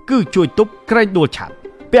នគឺជួយទប់ក្រែងដួលឆាត់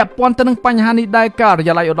ពាក់ព័ន្ធទៅនឹងបញ្ហានេះដែរការិ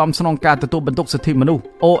យាល័យឧត្តមស្នងការទទួលបន្ទុកសិទ្ធិមនុស្ស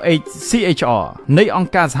OHCHR នៃអង្គ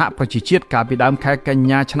ការសហប្រជាជាតិកាលពីដើមខែកញ្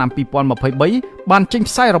ញាឆ្នាំ2023បានចេញ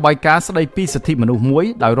ផ្សាយរបាយការណ៍ស្ដីពីសិទ្ធិមនុស្សមួយ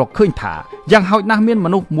ដោយរកឃើញថាយ៉ាងហោចណាស់មានម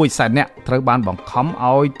នុស្ស100,000 នាក់ត្រូវបានបង្ខំ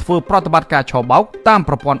ឲ្យធ្វើប្រតិបត្តិការឆបោកតាម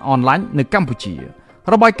ប្រព័ន្ធអនឡាញនៅកម្ពុជា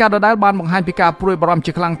របាយការណ៍ដដែលបានបង្ហាញពីការព្រួយបារម្ភ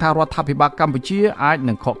ជាខ្លាំងថារដ្ឋាភិបាលកម្ពុជាអាច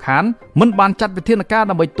នឹងខកខានមិនបានចាត់វិធានការ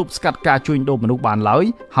ដើម្បីទប់ស្កាត់ការជួញដូរមនុស្សបានឡើយ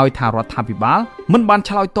ហើយថារដ្ឋាភិបាលមិនបាន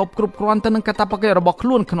ឆ្លើយតបគ្រប់គ្រាន់ទៅនឹងកាតព្វកិច្ចរបស់ខ្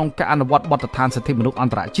លួនក្នុងការអនុវត្តបទដ្ឋានសិទ្ធិមនុស្សអ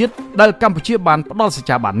ន្តរជាតិដែលកម្ពុជាបានផ្ដល់សច្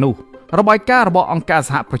ចាប័ននោះរបាយការណ៍របស់អង្គការ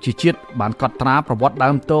សហប្រជាជាតិបានកត់ត្រាប្រវត្តិដើ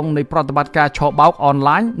មទងនៃប្រតិបត្តិការឆបោកអន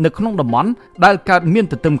ឡាញនៅក្នុងតំបន់ដែលកើតមាន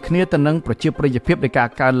ទន្ទឹមគ្នាទៅនឹងប្រជាប្រិយភាពនៃការ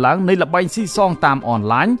កើនឡើងនៃល្បែងស៊ីសងតាមអន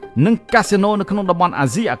ឡាញនិងកាស៊ីណូនៅក្នុងតំបន់អា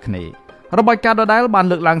ស៊ីអាគ្នេយ៍របាយការណ៍ដដែលបាន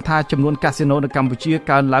លើកឡើងថាចំនួនកាស៊ីណូនៅកម្ពុជា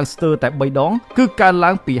កើនឡើងស្ទើរតែ3ដងគឺកើនឡើ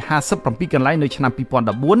ងពី57កន្លែងនៅឆ្នាំ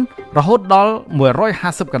2014រហូតដល់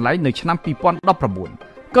150កន្លែងនៅឆ្នាំ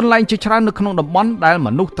2019កន្លែងជាច្រើននៅក្នុងតំបន់ដែលម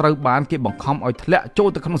នុស្សត្រូវបានគេបង្ខំឲ្យធ្លាក់ចូល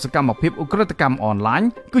ទៅក្នុងសកម្មភាពឧក្រិដ្ឋកម្មអនឡាញ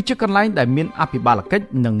គឺជាកន្លែងដែលមានអភិបាលកិច្ច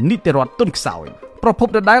និងនីតិរដ្ឋទន់ខ្សោយប្រភព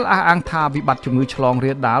ដដែលអះអាងថាវិបត្តិជំងឺឆ្លង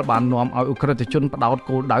រាលដាលបាននាំឲ្យឧក្រិដ្ឋជនផ្ដោត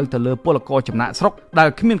គោលដៅទៅលើពលករចំណាក់ស្រុកដែល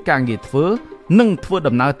គ្មានការងារធ្វើនិងធ្វើ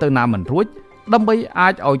ដំណើរទៅណាមិនរួចដើម្បីអា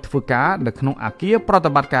ចឲ្យធ្វើការនៅក្នុងអគារប្រតិ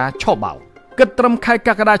បត្តិការឆបោកគិតត្រឹមខែក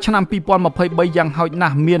ក្កដាឆ្នាំ2023យ៉ាងហោចណា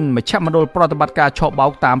ស់មានមជ្ឈមណ្ឌលប្រតិបត្តិការឆបោ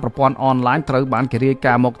កតាមប្រព័ន្ធអនឡាញត្រូវបានគេរាយ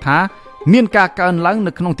ការណ៍មកថាមានការកើនឡើង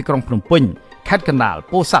នៅក្នុងទីក្រុងភ្នំពេញខេត្តកណ្ដាល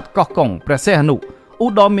ពោធិ៍សាត់កោះកុងព្រះសីហនុឧ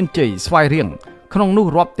ត្តរមានជ័យស្វាយរៀងក្នុងនោះ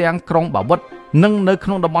រាប់ទាំងក្រុងបាវិតនិងនៅក្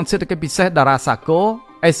នុងតំបន់សេដ្ឋកិច្ចពិសេសតារាសាគរ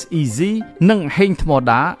SEZ និងហេងថ្ម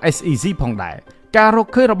ដា SEZ ផងដែរការរក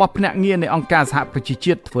ឃើញរបស់ភ្នាក់ងារនៃអង្គការសហប្រជា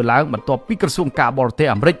ជាតិធ្វើឡើងបន្ទាប់ពីក្រសួងការបរទេស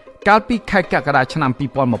អាមេរិកកាលពីខែកក្កដាឆ្នាំ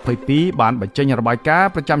2022បានបញ្ចេញរបាយការណ៍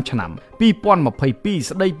ប្រចាំឆ្នាំ2022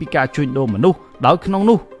ស្ដីពីការជួញដូរមនុស្សដោយក្នុង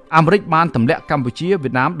នោះអាមេរិកបានទម្លាក់កម្ពុជាវៀ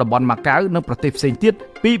តណាមតំបន់ម៉ាកាវនិងប្រទេសផ្សេងទៀត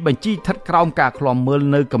ពីបញ្ជីស្ថិតក្រោមការឃ្លាំមើល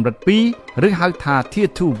នៅកម្រិត2ឬហៅថា Tier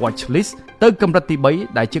 2 Watch List ទៅកម្រិតទី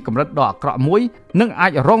3ដែលជាកម្រិតដ៏អាក្រក់មួយនិងអា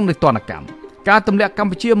ចរងនឹងទណ្ឌកម្មការទម្លាក់កម្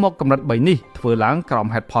ពុជាមកកម្រិត3នេះធ្វើឡើងក្រោម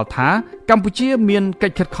ហេតុផលថាកម្ពុជាមានកិ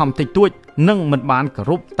ច្ចខិតខំតិចតួចនិងមិនបានគោ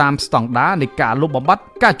រពតាមស្តង់ដារនៃការលុបបំបាត់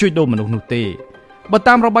ការជួញដូរមនុស្សនោះទេបើ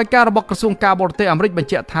តាមរបាយការណ៍របស់ក្រសួងការបរទេសអាមេរិកបញ្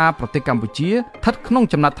ជាក់ថាប្រទេសកម្ពុជាស្ថិតក្នុង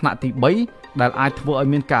ចំណាត់ថ្នាក់ទី3ដែលអាចធ្វើឲ្យ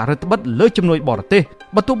មានការរឹតបន្តឹងលើជំនួយបរទេស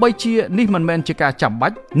បើទោះបីជានេះមិនមែនជាការចាំបា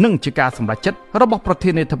ច់និងជាការសម្រេចចិត្តរបស់ប្រ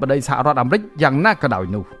ធានាធិបតីសហរដ្ឋអាមេរិកយ៉ាងណាក៏ដោយ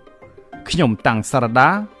នោះខ្ញុំតាំងសារ៉ាដា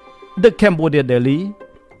The Cambodia Daily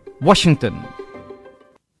Washington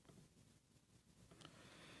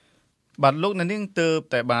បាទលោកអ្នកនាងទើប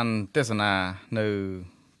តែបានទេសនានៅ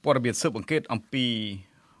ព័ត៌មានស៊ើបអង្កេតអំពី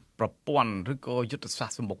ប្រព័ន្ធឬក៏យុទ្ធសាស្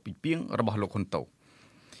ត្រសម្បុកពីពីងរបស់លោកហ៊ុនតូ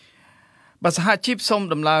បាទសហជីពសូម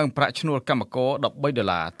ដំឡើងប្រាក់ឈ្នួលកម្មករ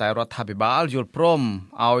$13តែរដ្ឋាភិបាលយល់ព្រម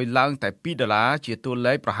ឲ្យឡើងតែ$2ជាតួ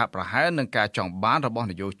លេខប្រហាក់ប្រហែលនឹងការចង់បានរបស់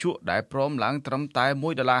នយោជកដែលព្រមឡើងត្រឹមតែ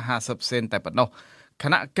$1.50តែប៉ុណ្ណោះគ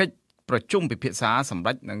ណៈកិច្ចប្រជុំពិភាក្សាសម្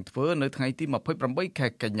រាប់នឹងធ្វើនៅថ្ងៃទី28ខែ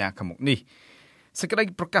កញ្ញាខាងមុខនេះ សេចក្តី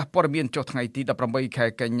ប្រកាសព័ត៌មានចុះថ្ងៃទី18ខែ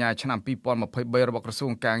កញ្ញាឆ្នាំ2023របស់ក្រសួ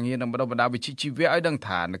ងការងារនិងបណ្ដុះបណ្ដាលវិជ្ជាជីវៈឲ្យដឹង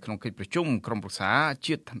ថានៅក្នុងកិច្ចប្រជុំក្រុមប្រឹក្សា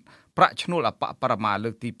ជាតិប្រាក់ឈ្នួលអបបរមាលើ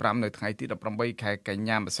កទី5នៅថ្ងៃទី18ខែកញ្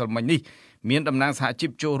ញាម្សិលមិញនេះមានតំណាងសហជី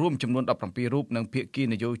ពចូលរួមចំនួន17រូបនិងភាគី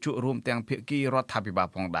នយោជករួមទាំងភាគីរដ្ឋាភិបាល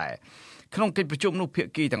ផងដែរក្នុងកិច្ចប្រជុំនោះភា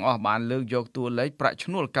គីទាំងអស់បានលើកយកតួលេខប្រាក់ឈ្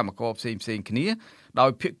នួលកម្មករផ្សេងៗគ្នាដោ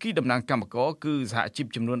យភាគីតំណាងកម្មករគឺសហជីព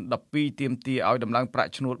ចំនួន12ទាមទារឲ្យដំឡើងប្រា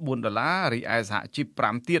ក់ឈ្នួល$4រីឯសហជីព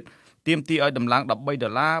5ទៀតទាមទារឲ្យដំឡើង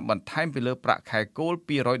$13បន្ថែមពីលើប្រាក់ខែគោល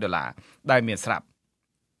$200ដែលមានស្រាប់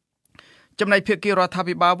ចំណែកភាគីរដ្ឋា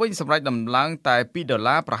ភិបាលវិញសម្រាប់ដំឡើងតែ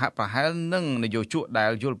$2ប្រហាក់ប្រហែលនឹងនយោជកដែ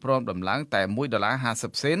លយល់ព្រមដំឡើងតែ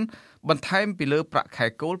$1.50សេនបន្ថែមពីលើប្រាក់ខែ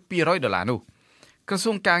គោល$200នោះក្រ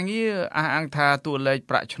សួងការងារអះអាងថាតួលេខ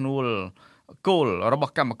ប្រាក់ឈ្នួលគោលរប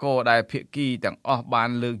ស់កម្មករដែលភាគីទាំងអស់បាន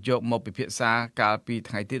លើកយកមកពិភាក្សាកាលពី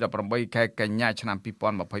ថ្ងៃទី18ខែកញ្ញាឆ្នាំ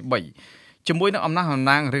2023ជាមួយនឹងអំណះអំ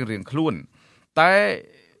ណាងរៀងៗខ្លួនតែ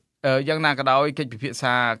យ៉ាងណាក៏ដោយកិច្ចពិភាក្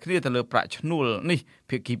សាគ្នាទៅលើប្រាក់ឈ្នួលនេះ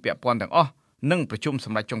ភាគីពាក់ព័ន្ធទាំងអស់នឹងប្រជុំស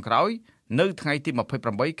ម្រាប់ចុងក្រោយនៅថ្ងៃទី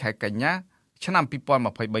28ខែកញ្ញាឆ្នាំ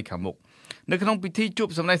2023ខាងមុខនៅក្នុងពិធីជួប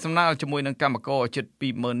សម្ដែងសម្ដាលជាមួយនឹងកម្មករជិត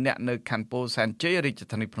 20,000 នាក់នៅខណ្ឌពោធិ៍សែនជ័យរាជ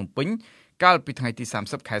ធានីភ្នំពេញកាលពីថ្ងៃទី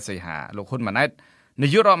30ខែសីហាលោកហ៊ុនម៉ាណែតនា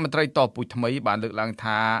យករដ្ឋមន្ត្រីតពូជថ្មីបានលើកឡើង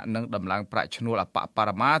ថានឹងដំឡើងប្រាក់ឈ្នួលអបប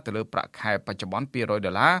រមាទៅលើប្រាក់ខែបច្ចុប្បន្ន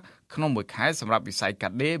$200ក្នុងមួយខែសម្រាប់វិស័យកា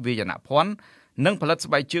ត់ដេរវាយនភ័ណ្ឌនិងផលិត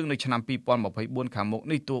ស្បែកជើងនៅឆ្នាំ2024ខាងមុខ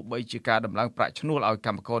នេះទោះបីជាការដំឡើងប្រាក់ឈ្នួលឲ្យក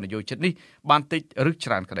ម្មករនយោជិតនេះបានតិចឬច្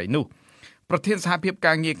រើនក្តីនោះប្រធានសហភាព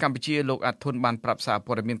ការងារកម្ពុជាលោកអាត់ធុនបានប្រាប់សារ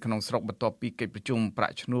ព័ត៌មានក្នុងស្រុកបន្ទាប់ពីកិច្ចប្រជុំប្រា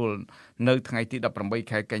ក់ឈ្នួលនៅថ្ងៃទី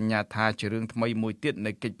18ខែកញ្ញាថាជារឿងថ្មីមួយទៀត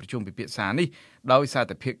នៃកិច្ចប្រជុំពិភាក្សានេះដោយសារ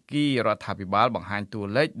តែភាគីរដ្ឋាភិបាលបង្ហាញតួ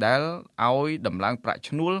លេខដែលឲ្យដំឡើងប្រាក់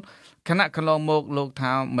ឈ្នួលខណៈកន្លងមកលោក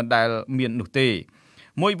ថាមិនដែលមាននោះទេ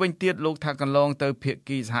មួយវិញទៀតលោកថាកន្លងទៅភា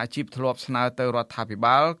គីសហជីពធ្លាប់ស្នើទៅរដ្ឋាភិ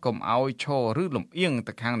បាលកុំឲ្យឈរឬលំអៀង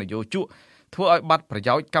ទៅខាងនយោជកធ្វើឲ្យបាត់ប្រ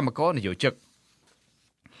យោជន៍កម្មករនយោជក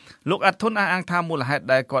លោកអាត់ធុនអះអាងថាមូលហេតុ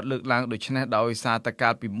ដែលគាត់លើកឡើងដូចនេះដោយសារតែកា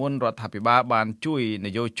លពីមុនរដ្ឋាភិបាលបានជួយន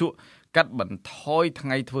យោជកកាត់បន្ថយថ្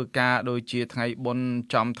ងៃធ្វើការដូចជាថ្ងៃបុណ្យ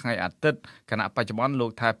ចំថ្ងៃអាទិត្យគណៈបច្ចុប្បន្នលោ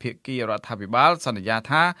កថាភាគីរដ្ឋាភិបាលសន្យា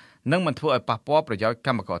ថានឹងមិនធ្វើឲ្យប៉ះពាល់ប្រយោជន៍ក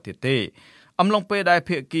ម្មករទៀតទេអំឡុងពេលដែល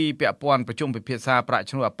ភាគីពាក់ព័ន្ធប្រជុំពិភាក្សាប្រាក់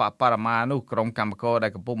ឈ្នួលអបបរមានោះក្រុមកម្មករដែ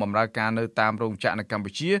លកំពុងបម្រើការនៅតាមរោងចក្រនៅកម្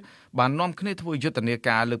ពុជាបាននាំគ្នាធ្វើយុទ្ធនា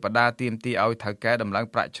ការលើកបដាទាមទារឲ្យថៅកែដំឡើង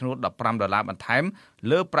ប្រាក់ឈ្នួល$15បន្ថែម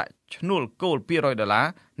លើប្រាក់ឈ្នួលគោល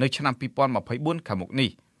$200នៅឆ្នាំ2024ខាងមុខនេះ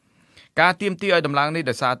ការទាមទារឲ្យដំឡើងនេះ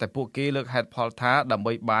ដោយសារតែពួកគេលើកហេតុផលថាដើម្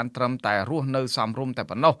បីបានត្រឹមតែរស់នៅសមរម្យតែ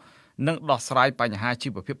ប៉ុណ្ណោះនិងដោះស្រាយបញ្ហាជី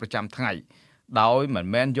វភាពប្រចាំថ្ងៃដោយមិន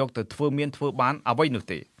មែនយកទៅធ្វើមានធ្វើបានអ្វីនោះ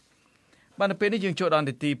ទេបាននៅពេលនេះយើងចូលដល់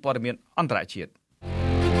នីតិព័ត៌មានអន្តរជាតិ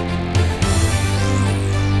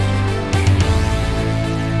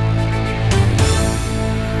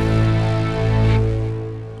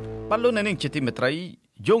បាទលោកអ្នកនាងជាទីមេត្រី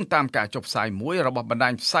យោងតាមការចុះផ្សាយមួយរបស់បណ្ដា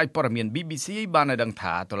ញផ្សាយព័ត៌មាន BBC បានឲ្យដឹង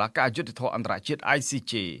ថាតុលាការយុត្តិធម៌អន្តរជាតិ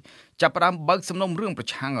ICJ ចាប់ផ្ដើមបើកសំណុំរឿងប្រ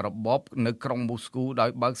ឆាំងរបបនៅក្រុងមូស្គូដោយ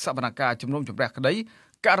បើកសវនកម្មជំនុំជម្រះក្តី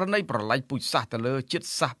ករណីប្រល័យពូជសាសន៍ទៅលើជាតិ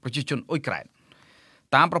សាសន៍ប្រជាជនអ៊ុយក្រែន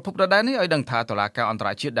តាមប្រភពដដែលនេះឲ្យដឹងថាតុលាការអន្តរ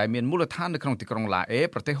ជាតិដែលមានមូលដ្ឋាននៅក្នុងទីក្រុងឡាអេ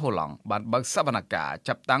ប្រទេសហូឡង់បានបើកសវនកម្ម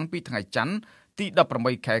ចាប់តាំងពីថ្ងៃច័ន្ទទី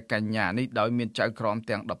18ខែកញ្ញានេះដោយមានចៅក្រម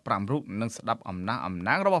ទាំង15រូបនិងស្ដាប់អំណះអំ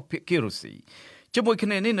ណាងរបស់ភាគីរុស្ស៊ីជាមួយគ្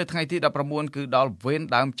នានេះនៅថ្ងៃទី19គឺដល់វេន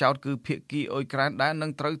ដើមចោតគឺភាគីអ៊ុយក្រែនដែលនឹ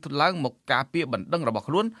ងត្រូវឡើងមកការពារបណ្ដឹងរបស់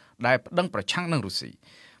ខ្លួនដែលប្តឹងប្រឆាំងនឹងរុស្ស៊ី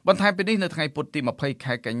បន្ថែមពីនេះនៅថ្ងៃពុធទី20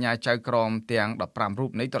ខែកញ្ញាចៅក្រមទាំង15រូ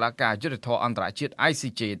បនៃតុលាការយុត្តិធម៌អន្តរជាតិ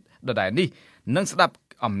ICJ ដដែលនេះនឹងស្ដាប់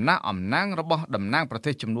អំណះអំណាងរបស់តំណាងប្រ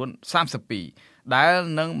ទេសចំនួន32ដែល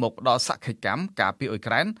នឹងមកផ្ដល់សក្ខីកម្មការពារអ៊ុយ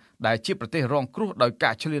ក្រែនដែលជាប្រទេសរងគ្រោះដោយ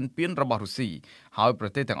ការឈ្លានពានរបស់រុស្ស៊ីហើយប្រ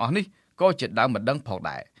ទេសទាំងអស់នេះក៏ជាដើមបណ្ដឹងផង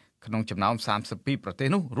ដែរក្នុងចំណោម32ប្រទេស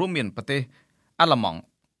នោះរួមមានប្រទេសអាល្លឺម៉ង់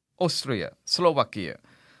អូស្ត្រាស្លូវ៉ាគៀ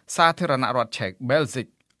សាធារណរដ្ឋឆេកបែលហ្សិក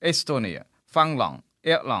អេស្តូនីហ្វាំងឡង់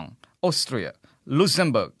អ៊ែរឡង់អូស្ត្រាលូហ្សេម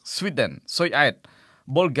ប៊ើកស្វីដនស៊ុយអែត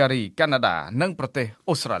ប៊ុលហ្គារីកាណាដានិងប្រទេស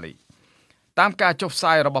អូស្ត្រាលីតាមការចុះផ្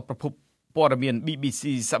សាយរបស់ប្រភពព័ត៌មាន BBC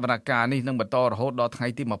សវនកម្មនេះនឹងបន្តរហូតដល់ថ្ងៃ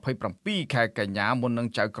ទី27ខែកញ្ញាមុននឹង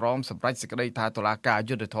ចៅក្រមសម្រេចសេចក្តីថាតុលាការ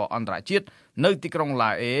យុត្តិធម៌អន្តរជាតិនៅទីក្រុង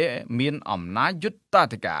ឡាអេមានអំណាចយុត្តិ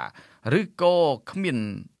ធម៌ឬក៏គ្មា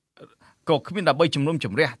នដើម្បីជំនុំជ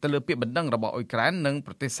ម្រះទៅលើពាក្យបណ្ដឹងរបស់អ៊ុយក្រែននិង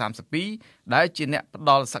ប្រទេស32ដែលជាអ្នកផ្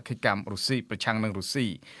ដល់សក្ខីកម្មរុស្ស៊ីប្រឆាំងនឹងរុស្ស៊ី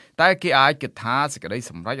តែគេអាចគិតថាសេចក្តី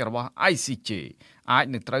សម្រេចរបស់ ICJ អាច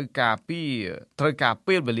នឹងត្រូវការ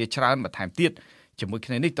ពេលវេលាច្រើនបន្ថែមទៀតជាមួយ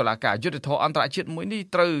គ្នានេះតុលាការយុត្តិធម៌អន្តរជាតិមួយនេះ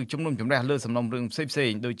ត្រូវជំនុំជម្រះលើសំណុំរឿងផ្សេ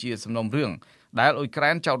ងៗដូចជាសំណុំរឿង ដែលអ៊ុយក្រែ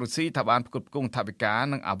នចោទរុស្ស៊ីថាបានផ្គត់ផ្គង់ថវិកា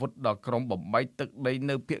និងអាវុធដល់ក្រុមបំបីទឹកដី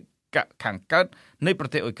នៅភាគខាងកើតនៃប្រ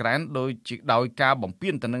ទេសអ៊ុយក្រែនដោយការបំពា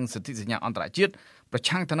នទៅនឹងសន្ធិសញ្ញាអន្តរជាតិប្រ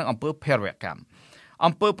ឆាំងទៅនឹងអំពើភេរវកម្ម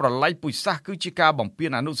អំពើប្រល័យពូជសាសន៍គឺជាការបំពាន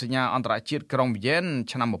អនុសញ្ញាអន្តរជាតិក្រុងវីយ៉ែន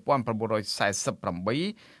ឆ្នាំ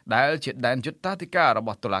1948ដែលជាដែនយុត្តាធិការរប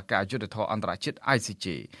ស់តុលាការយុត្តិធម៌អន្តរជាតិ ICJ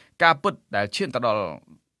ការពិតដែលឈានទៅដល់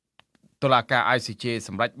តុលាការ ICJ ស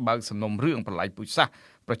ម្រាប់បើកសំណុំរឿងប្រល័យពូជសាសន៍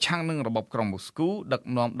ប្រឆាំងនឹងរបបក្រុងមូស្គូដឹក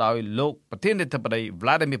នាំដោយលោកប្រធានាធិបតី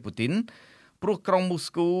Vladimir Putin ព្រោះក្រុងមូ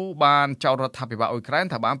ស្គូបានចោទរដ្ឋាភិបាលអ៊ុយក្រែន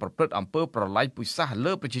ថាបានប្រព្រឹត្តអំពើប្រល័យពូជសាសន៍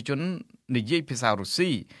លើប្រជាជននិយាយភាសារុស្ស៊ី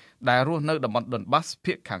ដែលរស់នៅតំបន់ដុនបាស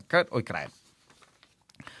ភាគខាងកើតអ៊ុយក្រែន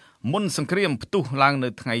មុនសង្គ្រាមផ្ទុះឡើងនៅ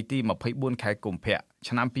ថ្ងៃទី24ខែកុម្ភៈ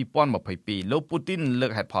ឆ្នាំ2022លោកពូទីនលើ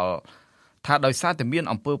កហេតុផលថាដោយសារតែមាន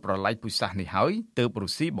អំពើប្រល័យពូជសាសន៍នេះហើយទើបរុ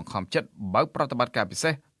ស្ស៊ីបង្ខំចិត្តបើកប្រតិបត្តិការពិ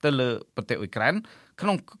សេសទៅលើប្រទេសអ៊ុយក្រែនក្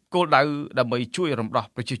នុងគោលដៅដើម្បីជួយរំដោះ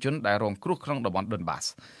ប្រជាជនដែលរងគ្រោះក្នុងតំបន់ដុនបាស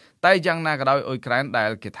តែយ៉ាងណាក៏ដោយអ៊ុយក្រែនដែ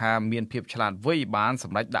លគេថាមានភាពឆ្លាតវៃបានស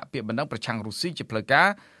ម្រេចដាក់ពាក្យបណ្ដឹងប្រឆាំងរុស្ស៊ីជាផ្លូវការ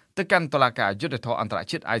ទៅកាន់តុលាការយុត្តិធម៌អន្តរ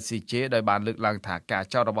ជាតិ ICJ ដោយបានលើកឡើងថាការ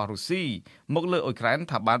ចោទរបស់រុស្ស៊ីមកលើអ៊ុយក្រែន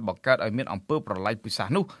ថាបានបង្កើតឲ្យមានអំពើប្រល័យពូជសាស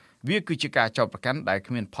ន៍នោះវាគឺជាការចោទប្រកាន់ដែល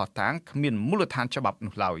គ្មានភស្តុតាងគ្មានមូលដ្ឋានច្បាប់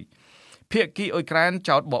នោះឡើយភាគីអ៊ុយក្រែន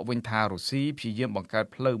ចោទបកវិញថារុស្ស៊ីព្យាយាមបង្កើត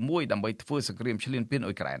ផ្លូវមួយដើម្បីធ្វើសង្គ្រាមឈ្លានពាន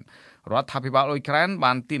អ៊ុយក្រែនរដ្ឋាភិបាលអ៊ុយក្រែន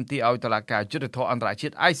បានទាមទារឲ្យតុលាការយុត្តិធម៌អន្តរជា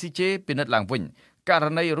តិ ICJ ពិនិត្យឡើងវិញករ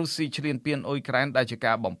ណីរុស្ស៊ីឈ្លានពានអ៊ុយក្រែនដែលជា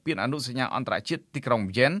ការបំពានអនុសញ្ញាអន្តរជាតិទីក្រុង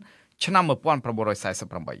វីយ៉ែនឆ្នាំ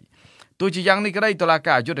1948ទោះជាយ៉ាងនេះក្តីតុលា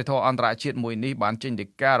ការយុត្តិធម៌អន្តរជាតិមួយនេះបានចេញដី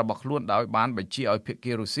ការបស់ខ្លួនដោយបានបញ្ជាឲ្យភា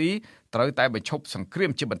គីរុស្ស៊ីត្រូវតែបញ្ឈប់សង្គ្រា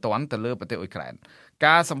មជាបន្ទាន់ទៅលើប្រទេសអ៊ុយក្រែន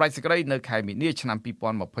ការសម្រេចសេចក្តីនៅខែមីនាឆ្នាំ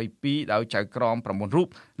2022ដោយចៅក្រម9រូប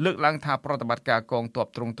លើកឡើងថាប្រតិបត្តិការកងទ័ព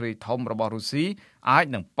ទ្រង់ទ្រាយធំរបស់រុស្ស៊ីអាច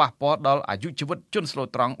នឹងប៉ះពាល់ដល់អាយុជីវិតជនស្លូត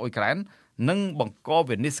ត្រង់អ៊ុយក្រែននិងបង្ក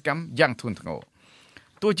វិនាសកម្មយ៉ាងធ្ងន់ធ្ងរ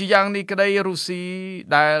ទោះជាយ៉ាងនេះក្តីរុស្ស៊ី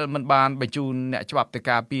ដែលមិនបានបញ្ជូនអ្នកច្បាប់ទៅ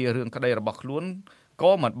ការពាររឿងក្តីរបស់ខ្លួន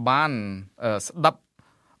ក៏មិនបានស្ដាប់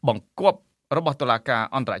បង្គាប់របស់តុលាការ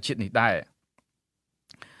អន្តរជាតិនេះដែរ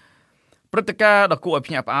ព្រឹត្តិការណ៍ដ៏គួរឲ្យ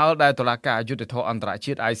ភ្ញាក់ផ្អើលដែលតុលាការយុត្តិធម៌អន្តរ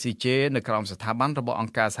ជាតិ ICJ នៅក្រោមស្ថាប័នរបស់អ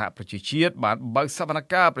ង្គការសហប្រជាជាតិបានបើកសវន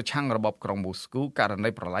កម្មប្រឆាំងរបបក្រុងមូស្គូករណី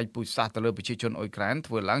ប្រល័យពូជសាសន៍ទៅលើប្រជាជនអ៊ុយក្រែន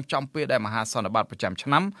ធ្វើឡើងចំពេលដែលមហាសន្និបាតប្រចាំឆ្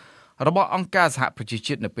នាំរបស់អង្គការសហប្រជា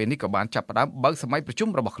ជាតិនៅពេលនេះក៏បានចាប់ផ្ដើមបើកសម័យប្រជុំ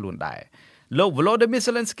របស់ខ្លួនដែរលោក Volodymyr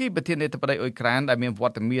Zelensky ប្រធានាធិបតីអ៊ុយក្រែនដែលមានវ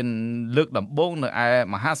ត្តមានលើកដំបូងនៅឯ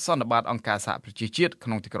មហាសន្និបាតអង្គការសហប្រជាជាតិក្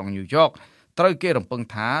នុងទីក្រុងញូវយ៉កត្រូវគេរំពឹង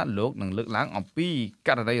ថាលោកនឹងលើកឡើងអំពីក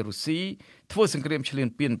រណីរុស្ស៊ីធ្វើសង្គ្រាមឈ្លាន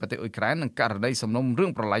ពានប្រទេសអ៊ុយក្រែននិងករណីសំណុំរឿ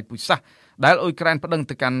ងប្រល័យពូជសាសន៍ដែលអ៊ុយក្រែនប្តឹង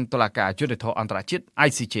ទៅកាន់តុលាការយុត្តិធម៌អន្តរជាតិ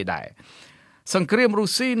ICJ ដែរសង្គ្រាមរុ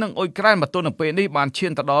ស្ស៊ីនិងអ៊ុយក្រែនមកទល់នឹងពេលនេះបានឈា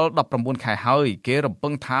នទៅដល់19ខែហើយគេរំពឹ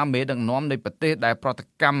ងថាមេដឹកនាំនៃប្រទេសដែលប្រតិ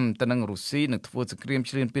កម្មទៅនឹងរុស្ស៊ីនឹងធ្វើសង្គ្រាម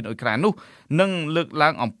ឈ្លានពានអ៊ុយក្រែននោះនឹងលើកឡើ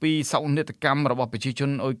ងអំពីសោកនាដកម្មរបស់ប្រជាជន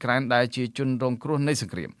អ៊ុយក្រែនដែលជាជនរងគ្រោះនៃស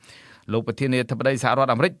ង្គ្រាមលោកប្រធានាធិបតីសហរដ្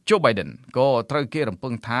ឋអាមេរិក Joe Biden ក៏ត្រូវគេរំពឹ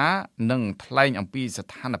ងថានឹងថ្លែងអំពីស្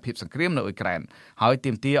ថានភាពសង្គ្រាមនៅអ៊ុយក្រែនហើយ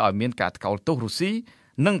ទាមទារឲ្យមានការថ្កោលទោសរុស្ស៊ី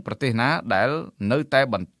និងប្រទេសណាដែលនៅតែ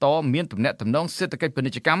បន្តមានទំនាក់ទំនងសេដ្ឋកិច្ចពា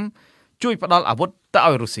ណិជ្ជកម្មជួយផ្ដល់អាវុធទៅ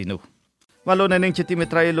ឲ្យរុស្ស៊ីនោះបាទលោកអ្នកនាងជាទីមេ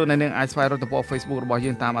ត្រីលោកអ្នកនាងអាចស្វែងរកទំព័រ Facebook របស់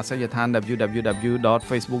យើងតាមអាសយដ្ឋាន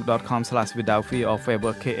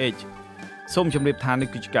www.facebook.com/withoutfearorfavourkh សូមជម្រាបថានេះ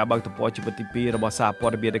គឺជាការបើកទំព័រជីវិតទី2របស់សារព័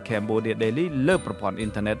ត៌មាន The Cambodia Daily លើប្រព័ន្ធអ៊ីន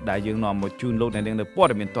ធឺណិតដែលយើងនាំមកជូនលោកអ្នកនាងនៅព័ត៌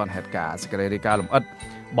មានទាន់ហេតុការណ៍សេចក្តីរាយការណ៍លម្អិត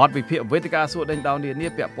បទវិភាគវេទិកាសួរដេញដោលនានា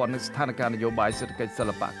ពាក់ព័ន្ធនឹងស្ថានភាពនយោបាយសេដ្ឋកិច្ចសិ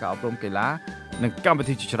ល្បៈការអប់រំកីឡានិងកម្មវិ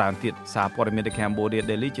ធីជាច្រើនទៀតសារព័ត៌មាន The Cambodia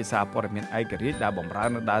Daily ជាសារព័ត៌មានឯករាជ្យដែលបម្រើ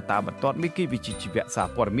និងដើរតាមបន្ទាត់មីគីវិជ្ជាជីវៈសារ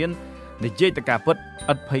ព័ត៌មាននិយាយទៅការពិត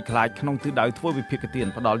ឥតភ័យខ្លាចក្នុងទិសដៅធ្វើវិភាគទាន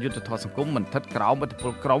ផ្ដាល់យុទ្ធធម៌សង្គមមិនស្ថិតក្រោមឥទ្ធិព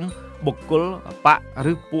លក្រុមបុគ្គលបក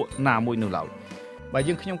ឬពួកណាមួយនោះឡើយបាទ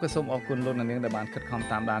យើងខ្ញុំក៏សូមអរគុណលោកអ្នកនាងដែលបានខិតខំ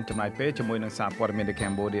តាមដានចំណាយពេលជាមួយនឹងសារព័ត៌មាន The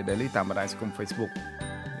Cambodia Daily តាមបណ្ដាញសង្គម Facebook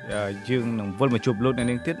យើងនឹងវិលមកជួបលោកអ្នក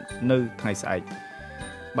នាងទៀតនៅថ្ងៃស្អែក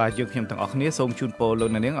បាទយើងខ្ញុំទាំងអស់គ្នាសូមជូនពរលោក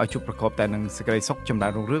អ្នកនាងឲ្យជួបប្រកបតែនឹងសេចក្តីសុខចម្រើ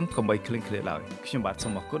នរុងរឿងកុំបីឃ្លៀងឃ្លាតឡើយខ្ញុំបាទសូ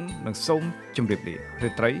មអរគុណនិងសូមជម្រាបលារា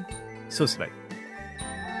ត្រីសួស្តី